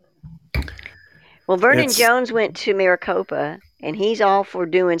what. Well, Vernon Jones went to Maricopa, and he's all for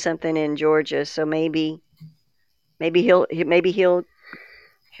doing something in Georgia. So maybe he'll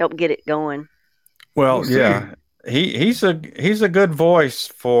help get it going. Well, yeah, he's a good voice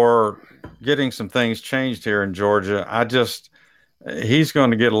for getting some things changed here in Georgia. He's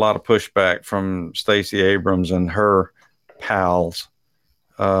going to get a lot of pushback from Stacey Abrams and her pals,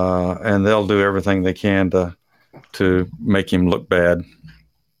 and they'll do everything they can to make him look bad.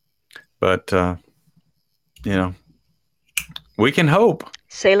 But we can hope.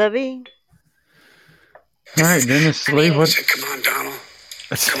 C'est la vie. All right, Dennis Lee. What? Come on, Donald.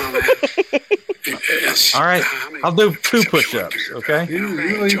 Come on, man. All right, I'll do 2 push-ups. Okay. You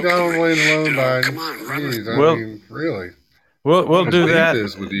leave Donald Wayne alone, by. Come on, run. Well, I mean, really. We'll do that.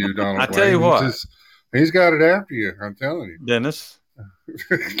 This with you, Donald. I tell you what. He's got it after you. I'm telling you, Dennis.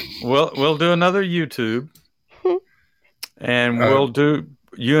 We'll do another YouTube, and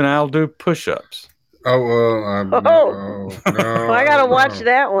you and I'll do push-ups. No, I gotta watch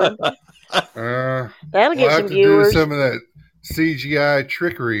that one. That'll get some viewers. Do some of that CGI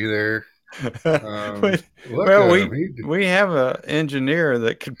trickery there. We have an engineer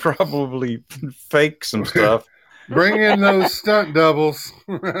that could probably fake some stuff. Bring in those stunt doubles.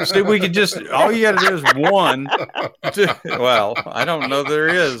 See, we could all you got to do is one. Well, I don't know there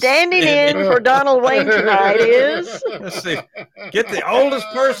is. Standing in for Donald Wayne tonight is. Let's see. Get the oldest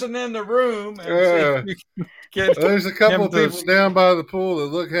person in the room. And see if you can there's a couple of people down by the pool that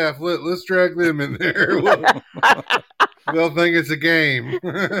look half lit. Let's drag them in there. They'll think it's a game.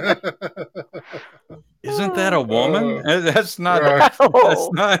 Isn't that a woman? That's not. Right. That's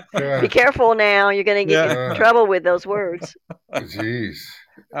not. Be careful now. You're going to get in trouble with those words. Jeez.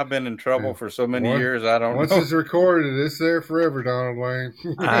 I've been in trouble for so many years. I don't know. Once it's recorded, it's there forever, Donald Wayne.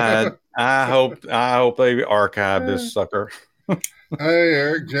 I hope they archive this sucker. Hey,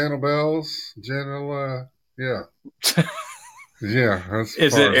 Eric, Gentle Bells. Yeah. Yeah. That's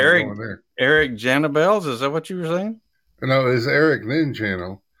is it Eric? Eric Janabels? Is that what you were saying? No, it's Eric then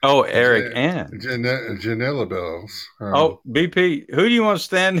Channel. Oh, Eric and Janella Bells. BP. Who do you want to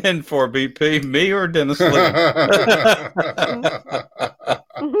stand in for, BP? Me or Dennis Lee?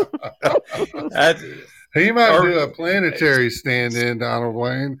 He might do a planetary stand-in, Donald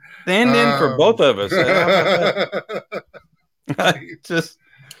Wayne. Stand in for both of us. Just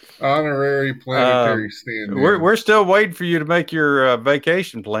honorary planetary stand-in. We're still waiting for you to make your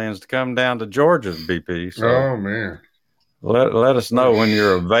vacation plans to come down to Georgia, BP. So. Oh man. Let us know when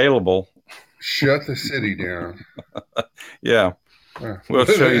you're available. Shut the city down. Yeah. We'll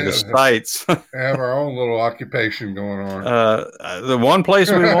show you the sights. Have our own little occupation going on. The one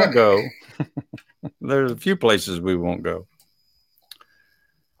place we won't go. There's a few places we won't go.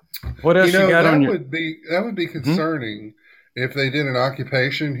 What else you got on your? That would be concerning if they did an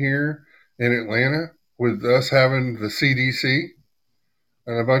occupation here in Atlanta with us having the CDC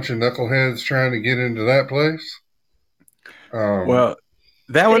and a bunch of knuckleheads trying to get into that place. Well,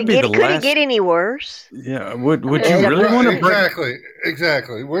 that would be the last. Could it get any worse? Yeah. Would you really want to break?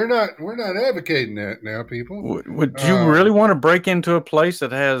 Exactly. We're not advocating that now, people. Would you really want to break into a place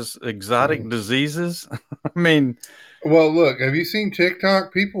that has exotic diseases? I mean. Well, look, have you seen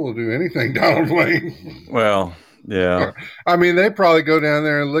TikTok? People will do anything, Donald Wayne. Well, yeah. I mean, they probably go down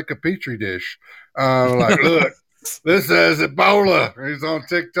there and lick a petri dish. Like, look, this says Ebola. He's on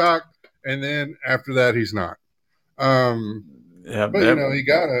TikTok, and then after that, he's not. Yeah, but he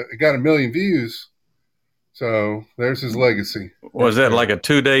got a million views, so there's his legacy. Was that like a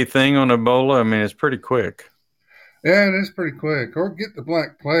 2-day thing on Ebola? I mean, it's pretty quick. Yeah, it is pretty quick. Or get the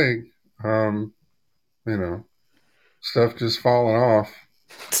Black Plague. Stuff just falling off.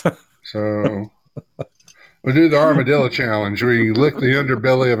 So we do the armadillo challenge where you lick the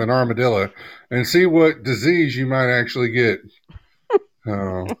underbelly of an armadillo and see what disease you might actually get.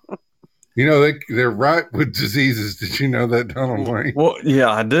 They're ripe with diseases. Did you know that, Donald Wayne? Well,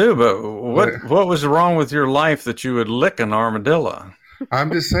 yeah, I do. But what was wrong with your life that you would lick an armadillo?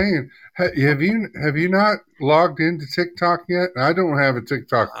 I'm just saying. Have you not logged into TikTok yet? I don't have a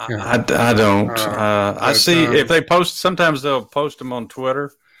TikTok account. I don't. I see if they post. Sometimes they'll post them on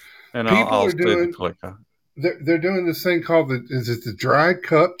Twitter, and I'll click on. They're doing this thing called the dry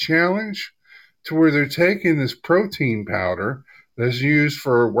cup challenge, to where they're taking this protein powder that's used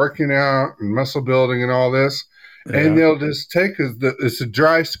for working out and muscle building and all this, and they'll just take it's a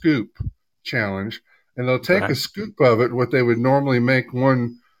dry scoop challenge, and they'll take a scoop of it, what they would normally make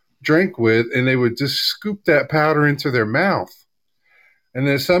one drink with, and they would just scoop that powder into their mouth. And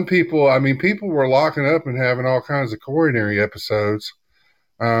then some people were locking up and having all kinds of coronary episodes,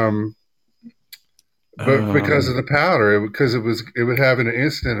 but because of the powder, because it would have an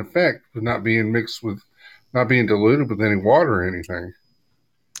instant effect with not being diluted with any water or anything.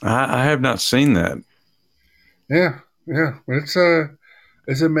 I have not seen that. Yeah.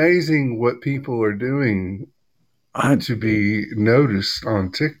 It's amazing what people are doing to be noticed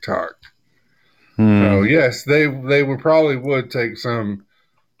on TikTok. So yes, they would take some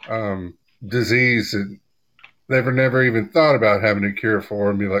disease that they've never even thought about having a cure for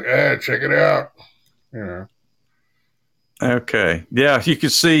and be like, check it out. Okay. Yeah, you can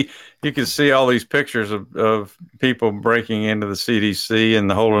see all these pictures of people breaking into the CDC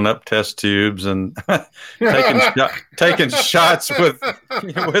and holding up test tubes and taking shots with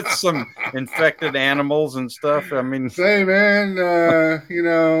some infected animals and stuff. I mean, say, man,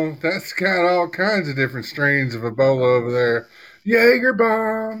 that's got all kinds of different strains of Ebola over there. Jaeger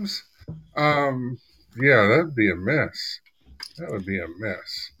bombs. Yeah, that'd be a mess. That would be a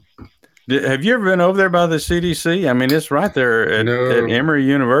mess. Have you ever been over there by the CDC? I mean, it's right there at Emory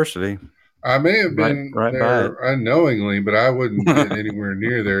University. I may have been right there by it. Unknowingly, but I wouldn't get anywhere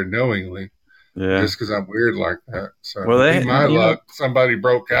near there knowingly. Yeah, just because I'm weird like that. So, luck, somebody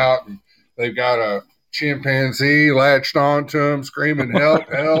broke out and they've got a chimpanzee latched onto them, screaming "Help!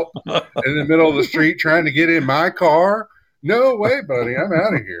 Help!" in the middle of the street, trying to get in my car. No way, buddy! I'm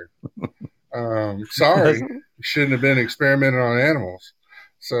out of here. Sorry, you shouldn't have been experimenting on animals.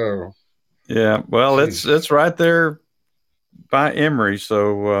 So. Yeah, well, it's right there by Emory.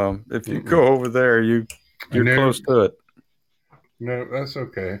 So if you go over there, you're close to it. No, that's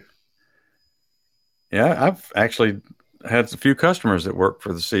okay. Yeah, I've actually had a few customers that work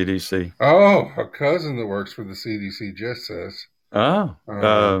for the CDC. Oh, a cousin that works for the CDC just says. Oh,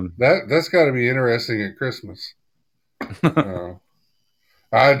 that's got to be interesting at Christmas. I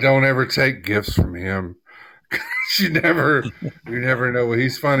don't ever take gifts from him. you never know.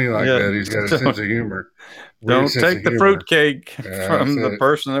 He's funny like that. He's got a sense of humor. Don't take the fruitcake from the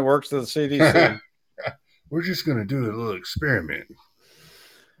person that works at the CDC. We're just going to do a little experiment.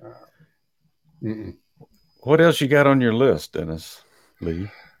 What else you got on your list, Dennis Lee?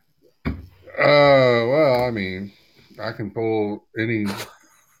 Well, I mean, I can pull any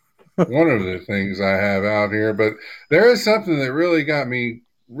one of the things I have out here, but there is something that really got me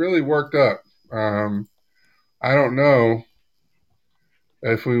really worked up. I don't know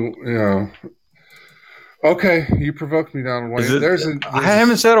if okay, you provoked me, Donald Wayne. I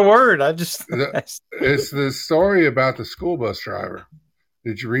haven't said a word. It's the story about the school bus driver.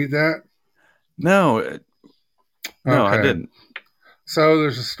 Did you read that? No, I didn't. So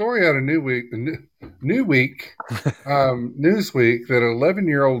there's a story out of Newsweek that an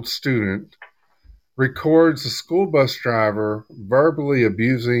 11-year-old student records a school bus driver verbally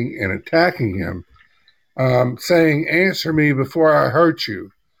abusing and attacking him, saying, "Answer me before I hurt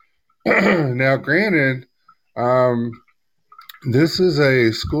you." Now, granted, this is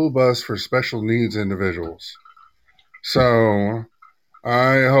a school bus for special needs individuals. So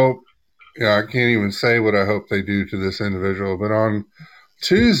I hope, I can't even say what I hope they do to this individual, but on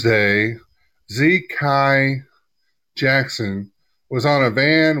Tuesday, Z. Kai Jackson was on a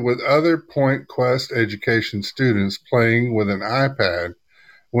van with other Point Quest education students playing with an iPad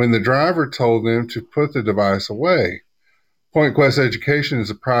when the driver told them to put the device away. Point Quest Education is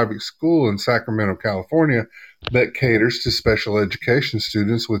a private school in Sacramento, California that caters to special education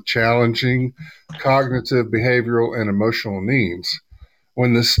students with challenging cognitive, behavioral, and emotional needs.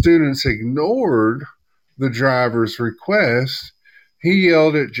 When the students ignored the driver's request, he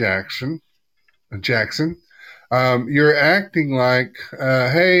yelled at Jackson, "You're acting like,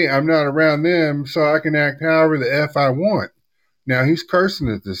 hey, I'm not around them, so I can act however the F I want." Now he's cursing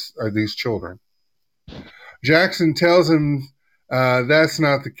at these children. Jackson tells him that's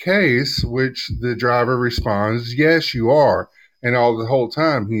not the case, which the driver responds, "Yes, you are." And the whole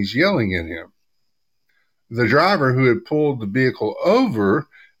time he's yelling at him. The driver, who had pulled the vehicle over,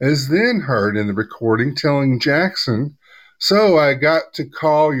 is then heard in the recording telling Jackson, "So I got to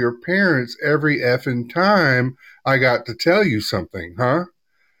call your parents every effing time I got to tell you something, huh?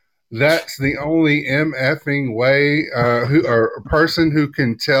 That's the only MFing way or a person who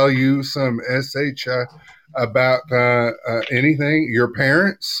can tell you some SH about anything, your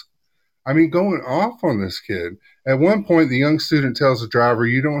parents?" I mean, going off on this kid. At one point, the young student tells the driver,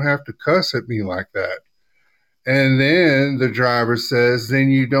 "You don't have to cuss at me like that." And then the driver says,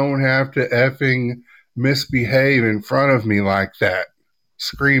 "Then you don't have to effing misbehave in front of me like that,"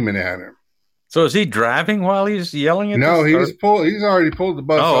 screaming at him. So is he driving while he's yelling at No, he's already pulled the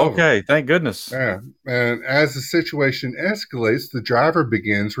bus over. Okay. Thank goodness. Yeah. And as the situation escalates, the driver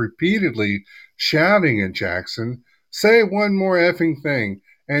begins repeatedly shouting at Jackson, "Say one more effing thing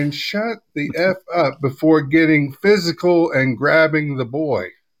and shut the F up," before getting physical and grabbing the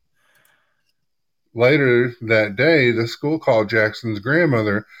boy. Later that day, the school called Jackson's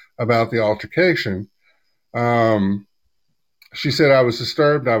grandmother about the altercation. She said, "I was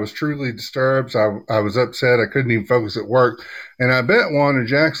disturbed. I was truly disturbed. I was upset. I couldn't even focus at work." And I bet Wanda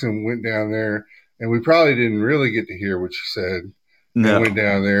Jackson went down there, and we probably didn't really get to hear what she said. No. And went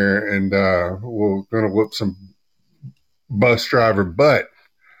down there, and we're going to whoop some bus driver butt.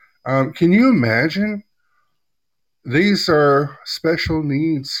 Can you imagine? These are special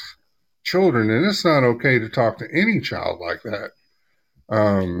needs children, and it's not okay to talk to any child like that.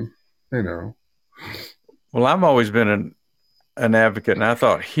 Well, I've always been an advocate, and I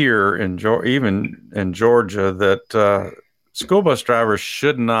thought here even in Georgia that school bus drivers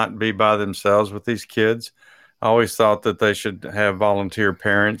should not be by themselves with these kids. I always thought that they should have volunteer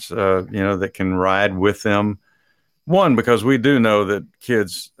parents, that can ride with them. One, because we do know that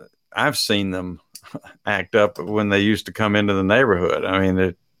kids, I've seen them act up when they used to come into the neighborhood. I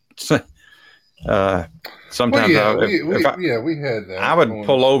mean, sometimes we had that. I would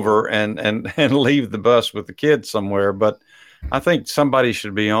pull over and leave the bus with the kids somewhere, but I think somebody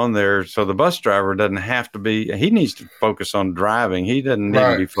should be on there so the bus driver doesn't have to be. He needs to focus on driving. He doesn't need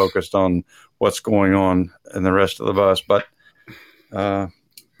to be focused on what's going on in the rest of the bus. But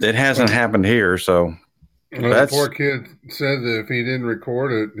it hasn't happened here, so. The poor kid said that if he didn't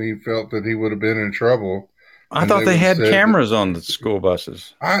record it, he felt that he would have been in trouble. I thought they had cameras on the school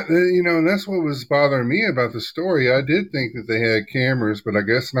buses. And that's what was bothering me about the story. I did think that they had cameras, but I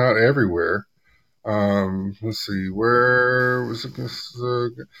guess not everywhere. Let's see, where was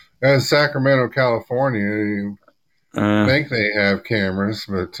it? Sacramento, California. I think they have cameras,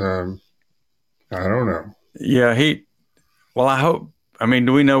 but I don't know. Yeah, I hope. I mean,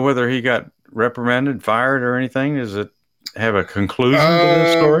 do we know whether he got reprimanded, fired, or anything? Does it have a conclusion to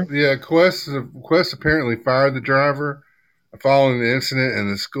the story? Yeah, Quest apparently fired the driver following the incident,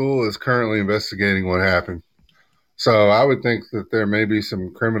 and the school is currently investigating what happened. So I would think that there may be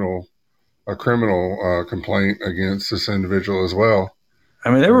some criminal complaint against this individual as well.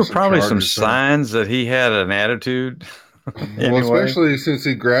 I mean, there were probably some signs that he had an attitude. Well, especially since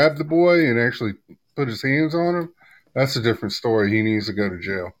he grabbed the boy and actually put his hands on him. That's a different story. He needs to go to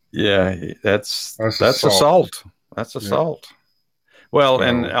jail. Yeah, that's assault. That's assault. Yeah. Well,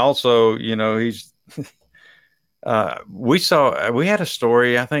 and also, he's. We had a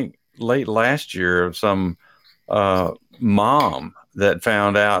story, I think, late last year of some mom that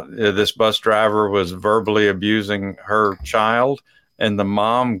found out this bus driver was verbally abusing her child, and the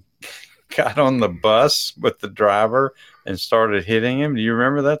mom got on the bus with the driver and started hitting him. Do you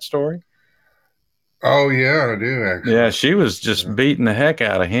remember that story? Oh yeah, I do actually. Yeah, she was just beating the heck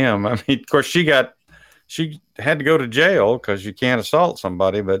out of him. I mean, of course, she had to go to jail because you can't assault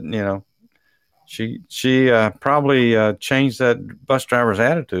somebody, but she probably changed that bus driver's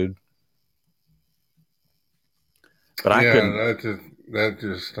attitude. But I couldn't.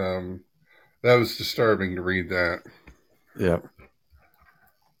 That was disturbing to read that.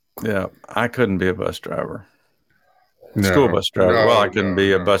 Yeah, I couldn't be a bus driver. School bus driver. I couldn't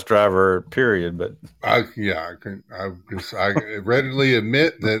be a bus driver, period. But I readily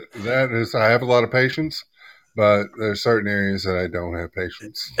admit that I have a lot of patience, but there's certain areas that I don't have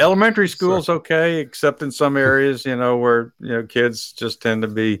patience. Elementary school's okay, except in some areas, where kids just tend to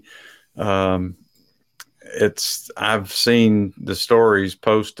be. I've seen the stories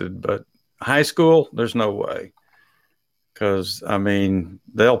posted, but high school, there's no way, because I mean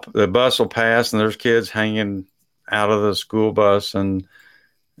the bus will pass and there's kids hanging out of the school bus and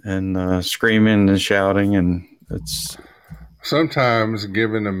screaming and shouting, and it's sometimes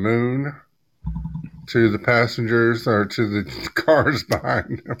giving a moon to the passengers or to the cars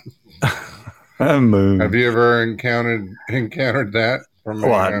behind them. A moon. Have you ever encountered that?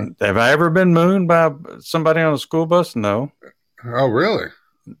 Have I ever been mooned by somebody on a school bus? No. Oh, really?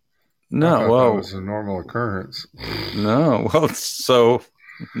 No. That was a normal occurrence. No. Well, so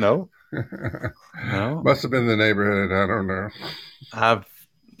no. No. Must have been the neighborhood. I don't know.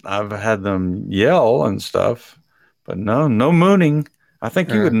 I've had them yell and stuff, but no mooning. I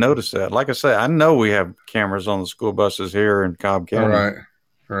think you would notice that. Like I say, I know we have cameras on the school buses here in Cobb County.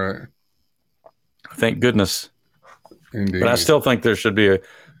 Right. Thank goodness. Indeed. But I still think there should be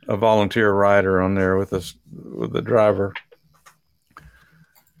a volunteer rider on there with the driver.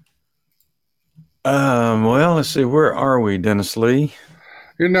 Well, let's see. Where are we, Dennis Lee?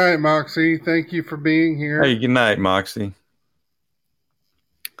 Good night, Moxie. Thank you for being here. Hey, good night, Moxie.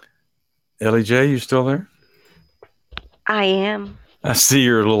 Ellie J, you still there? I am. I see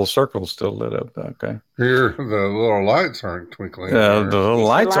your little circle still lit up. Okay. Here, the little lights aren't twinkling. The little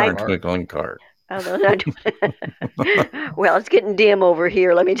lights aren't twinkling, Cart. Oh, well, it's getting dim over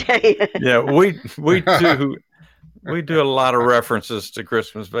here, let me tell you. Yeah, we do a lot of references to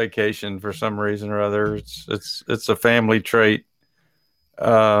Christmas Vacation for some reason or other. It's a family trait.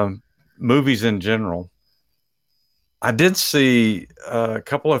 Movies in general. I did see a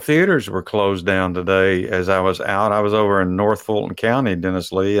couple of theaters were closed down today as I was out. I was over in North Fulton County,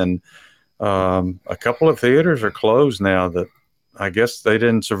 Dennis Lee, and a couple of theaters are closed now that I guess they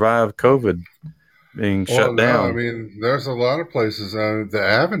didn't survive COVID being shut down. I mean, there's a lot of places on the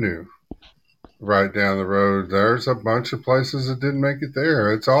Avenue right down the road. There's a bunch of places that didn't make it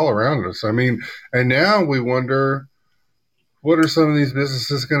there. It's all around us. I mean, and now we wonder, what are some of these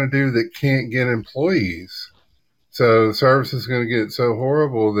businesses going to do that can't get employees? So the service is going to get so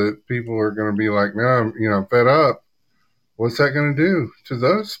horrible that people are going to be like, no, I'm fed up. What's that going to do to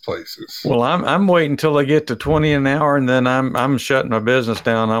those places? Well, I'm waiting until they get to 20 an hour, and then I'm shutting my business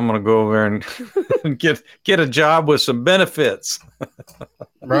down. I'm going to go over and get a job with some benefits.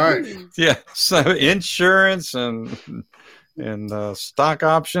 Right. Yeah. So insurance and stock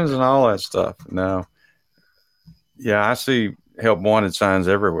options and all that stuff. No. Yeah, I see help wanted signs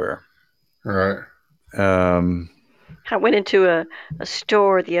everywhere. Right. I went into a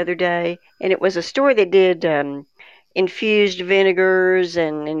store the other day, and it was a store that did infused vinegars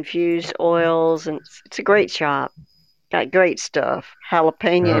and infused oils, and it's a great shop. Got great stuff.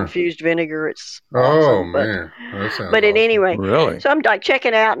 Jalapeno infused vinegar. It's awesome. Man, that sounds but awesome. Anyway, really. So I'm like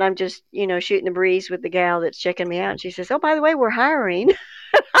checking out, and I'm just shooting the breeze with the gal that's checking me out, and she says, "Oh, by the way, we're hiring."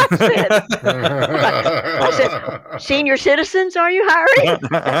 I said, "Senior citizens, are you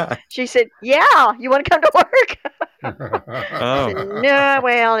hiring?" She said, "Yeah, you want to come to work?" I said, "No,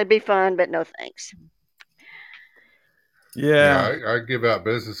 well, it'd be fun, but no thanks." Yeah. I give out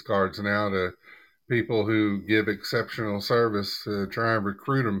business cards now to people who give exceptional service to try and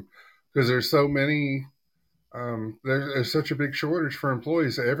recruit them, because there's so many. There's such a big shortage for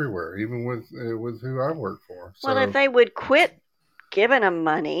employees everywhere, even with who I work for. Well, if they would quit giving them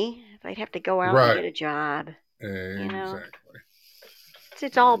money, they'd have to go out and get a job. Exactly.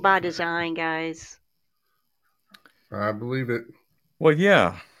 It's all by design, guys. I believe it. Well,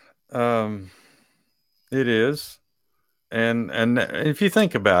 yeah, it is. And if you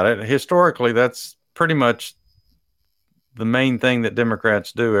think about it, historically, that's pretty much the main thing that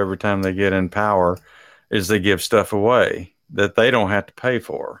Democrats do every time they get in power is they give stuff away that they don't have to pay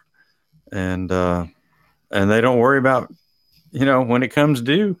for. And they don't worry about, when it comes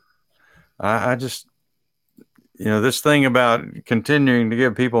due. I just, this thing about continuing to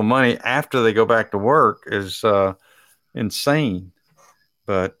give people money after they go back to work is insane.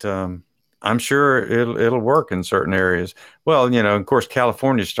 But I'm sure it'll work in certain areas. Well, of course,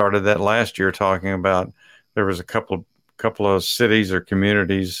 California started that last year, talking about there was a couple of cities or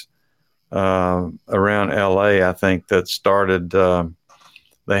communities around LA, I think, that started.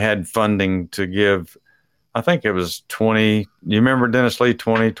 They had funding to give. I think it was 20. You remember, Dennis Lee,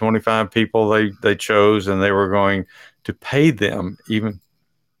 20, 25 people they chose, and they were going to pay them even,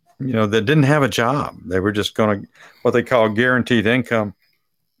 that didn't have a job. They were just going to what they call guaranteed income.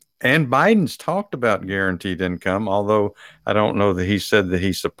 And Biden's talked about guaranteed income, although I don't know that he said that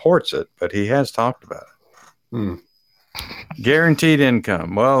he supports it, but he has talked about it. Guaranteed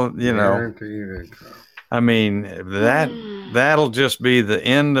income. Well, guaranteed income. I mean, that'll just be the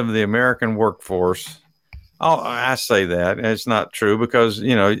end of the American workforce. Oh, I say that. It's not true because,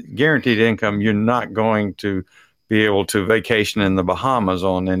 guaranteed income, you're not going to be able to vacation in the Bahamas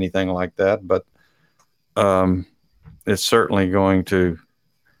on anything like that. But it's certainly going to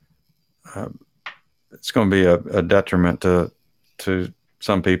be a detriment to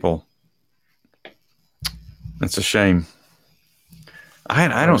some people. It's a shame.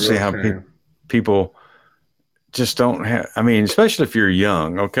 I don't see how people just don't have. I mean, especially if you're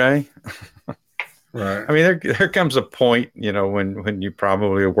young, okay? Right. I mean, there comes a point, when you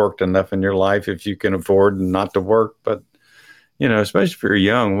probably have worked enough in your life if you can afford not to work. But, especially if you're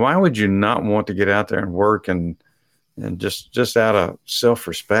young, why would you not want to get out there and work and just out of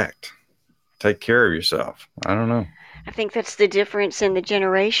self-respect, take care of yourself? I don't know. I think that's the difference in the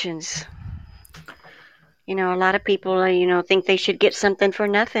generations. A lot of people, think they should get something for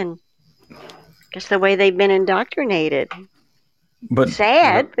nothing. That's the way they've been indoctrinated. But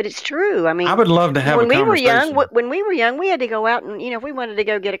sad, but it's true. I mean, I would love to have when a conversation. When we were young, we had to go out and, if we wanted to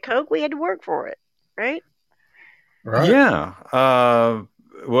go get a Coke, we had to work for it, right? Right. Yeah.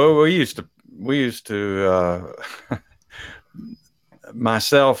 Well, we used to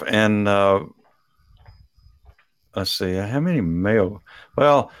myself and let's see, how many male?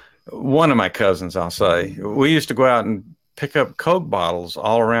 Well, one of my cousins, I'll say, we used to go out and pick up Coke bottles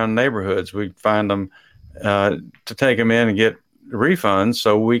all around neighborhoods. We'd find them to take them in and get refunds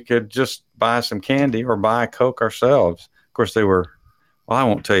so we could just buy some candy or buy a Coke ourselves. Of course, they were, well, I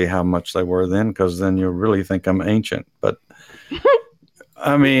won't tell you how much they were then because then you'll really think I'm ancient. But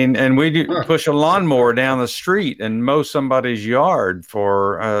I mean, and we'd push a lawnmower down the street and mow somebody's yard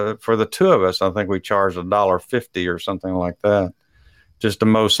for the two of us. I think we charged $1.50 or something like that just to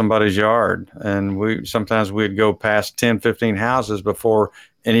mow somebody's yard. And sometimes we'd go past 10, 15 houses before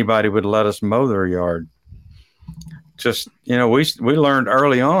anybody would let us mow their yard. Just, we learned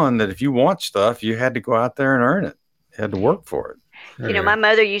early on that if you want stuff, you had to go out there and earn it. You had to work for it. My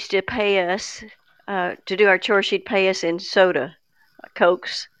mother used to pay us to do our chores. She'd pay us in soda,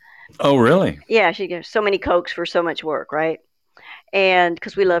 Cokes. Oh, really? Yeah, she gives so many Cokes for so much work, right? And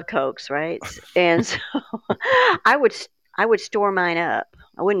because we love Cokes, right? And so I would store mine up.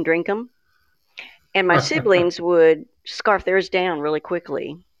 I wouldn't drink them. And my siblings would scarf theirs down really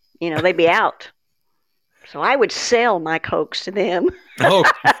quickly. They'd be out. So I would sell my Cokes to them. Oh.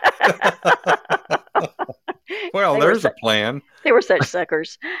 Well, there's a plan. They were such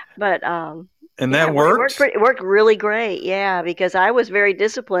suckers. But and that worked? It worked really great, yeah, because I was very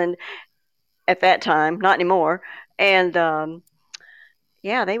disciplined at that time, not anymore. And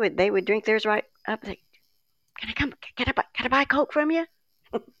they would drink theirs right up. Can I buy a Coke from you?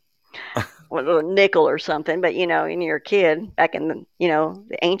 Or a little nickel or something, but when you're a kid back in the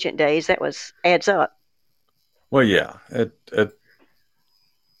the ancient days, that adds up. Well, yeah,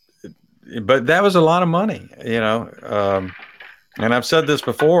 but that was a lot of money, and I've said this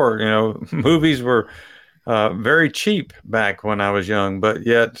before, movies were very cheap back when I was young, but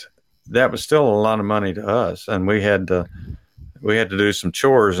yet that was still a lot of money to us, and we had to do some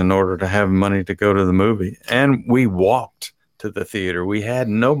chores in order to have money to go to the movie, and we walked to the theater. We had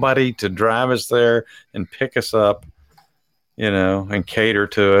nobody to drive us there and pick us up, and cater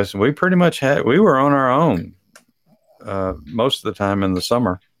to us. We pretty much we were on our own. Most of the time in the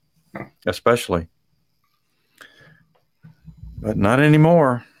summer, especially, but not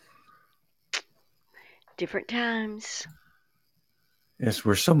anymore. Different times. Yes,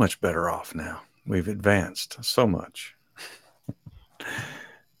 we're so much better off now. We've advanced so much.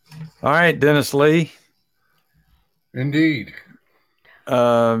 All right, Dennis Lee. Indeed.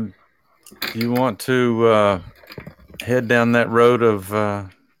 You want to head down that road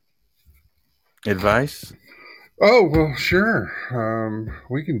of advice? Oh, well, sure.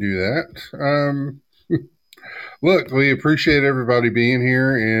 We can do that. Look, we appreciate everybody being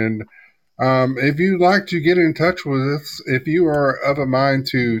here, and If you'd like to get in touch with us, if you are of a mind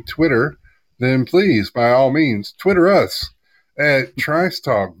to Twitter, then please, by all means, Twitter us at Trice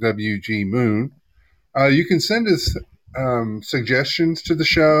Talk WG Moon. You can send us suggestions to the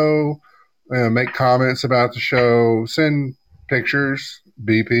show, make comments about the show, send pictures,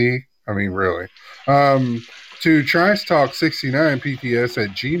 BP. I mean, really. To Trice Talk 69PTS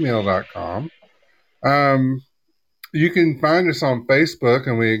at gmail.com. You can find us on Facebook,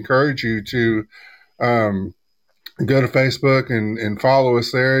 and we encourage you to go to Facebook and follow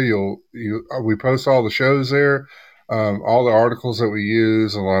us there. We post all the shows there, all the articles that we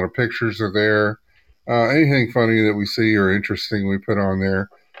use, a lot of pictures are there. Anything funny that we see or interesting we put on there,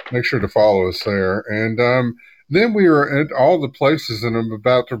 make sure to follow us there. And then we are at all the places that I'm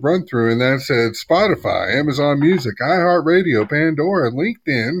about to run through, and that's at Spotify, Amazon Music, iHeartRadio, Pandora,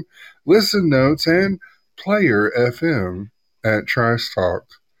 LinkedIn, Listen Notes, and Player FM at Trice Talk.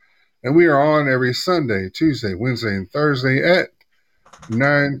 And we are on every Sunday, Tuesday, Wednesday, and Thursday at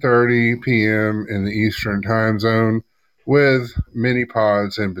 9:30 p.m. in the Eastern Time Zone with mini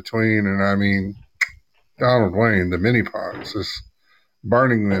pods in between. And I mean, Donald Wayne, the mini pods, is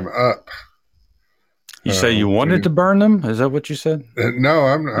burning them up. You say you wanted to burn them? Is that what you said? No,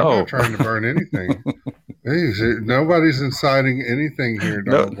 I'm not trying to burn anything. Nobody's inciting anything here,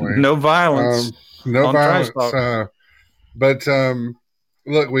 Donald Wayne. No violence. No violence. But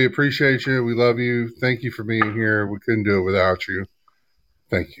look, we appreciate you. We love you. Thank you for being here. We couldn't do it without you.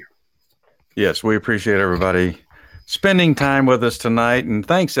 Thank you. Yes, we appreciate everybody spending time with us tonight. And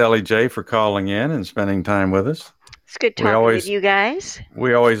thanks, Ellie J, for calling in and spending time with us. It's good talking with you guys.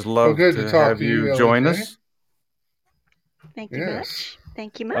 We always love to have you join us. Thank you much.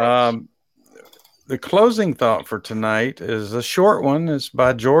 Thank you much. The closing thought for tonight is a short one. It's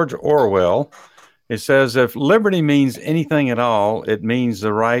by George Orwell. It says, if liberty means anything at all, it means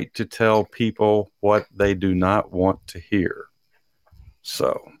the right to tell people what they do not want to hear.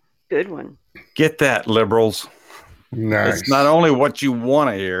 So, good one. Get that, liberals. Nice. It's not only what you want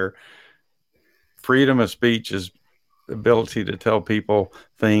to hear. Freedom of speech is the ability to tell people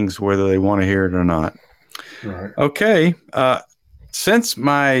things whether they want to hear it or not. Right. Okay. Since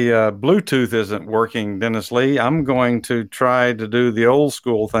my Bluetooth isn't working, Dennis Lee, I'm going to try to do the old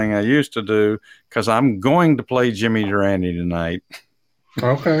school thing I used to do because I'm going to play Jimmy Durante tonight.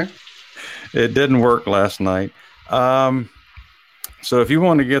 Okay. It didn't work last night. So if you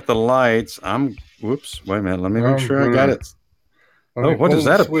want to get the lights, whoops, wait a minute. Let me make sure I got it. Oh, what is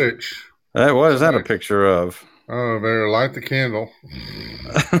that? Switch. What is that a picture of? Oh, better light the candle.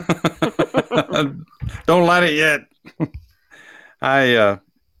 Don't light it yet.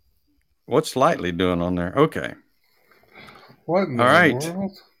 What's Lightly doing on there? Okay. What in the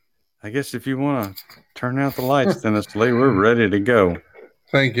world? I guess if you want to turn out the lights, Dennis Lee, we're ready to go.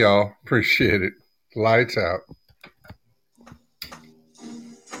 Thank y'all. Appreciate it. Lights out.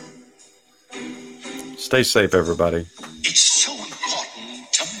 Stay safe, everybody. It's so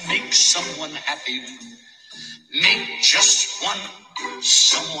important to make someone happy. Make just one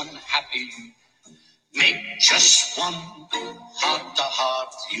someone happy. Make just one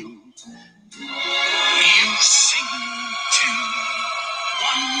heart-to-heart view. You sing to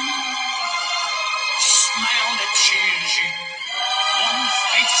one smile that cheers you, one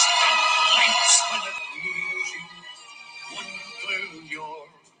face that lights when it moves you, one girl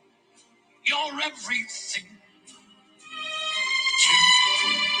you're everything to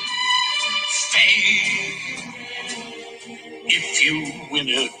fame. If you win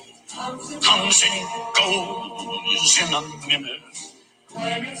it, comes and goes in a minute.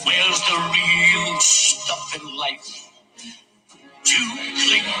 Where's the real stuff in life to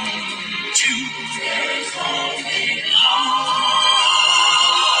cling to? Love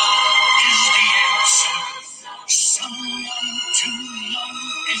is the answer. Someone to love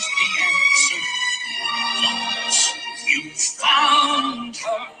is the answer. Once you've found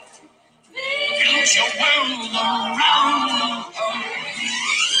her, build your world around her.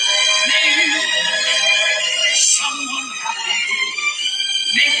 Make someone happy.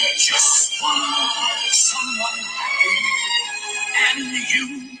 Make just one someone happy. And you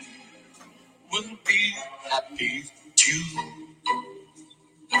will be happy too.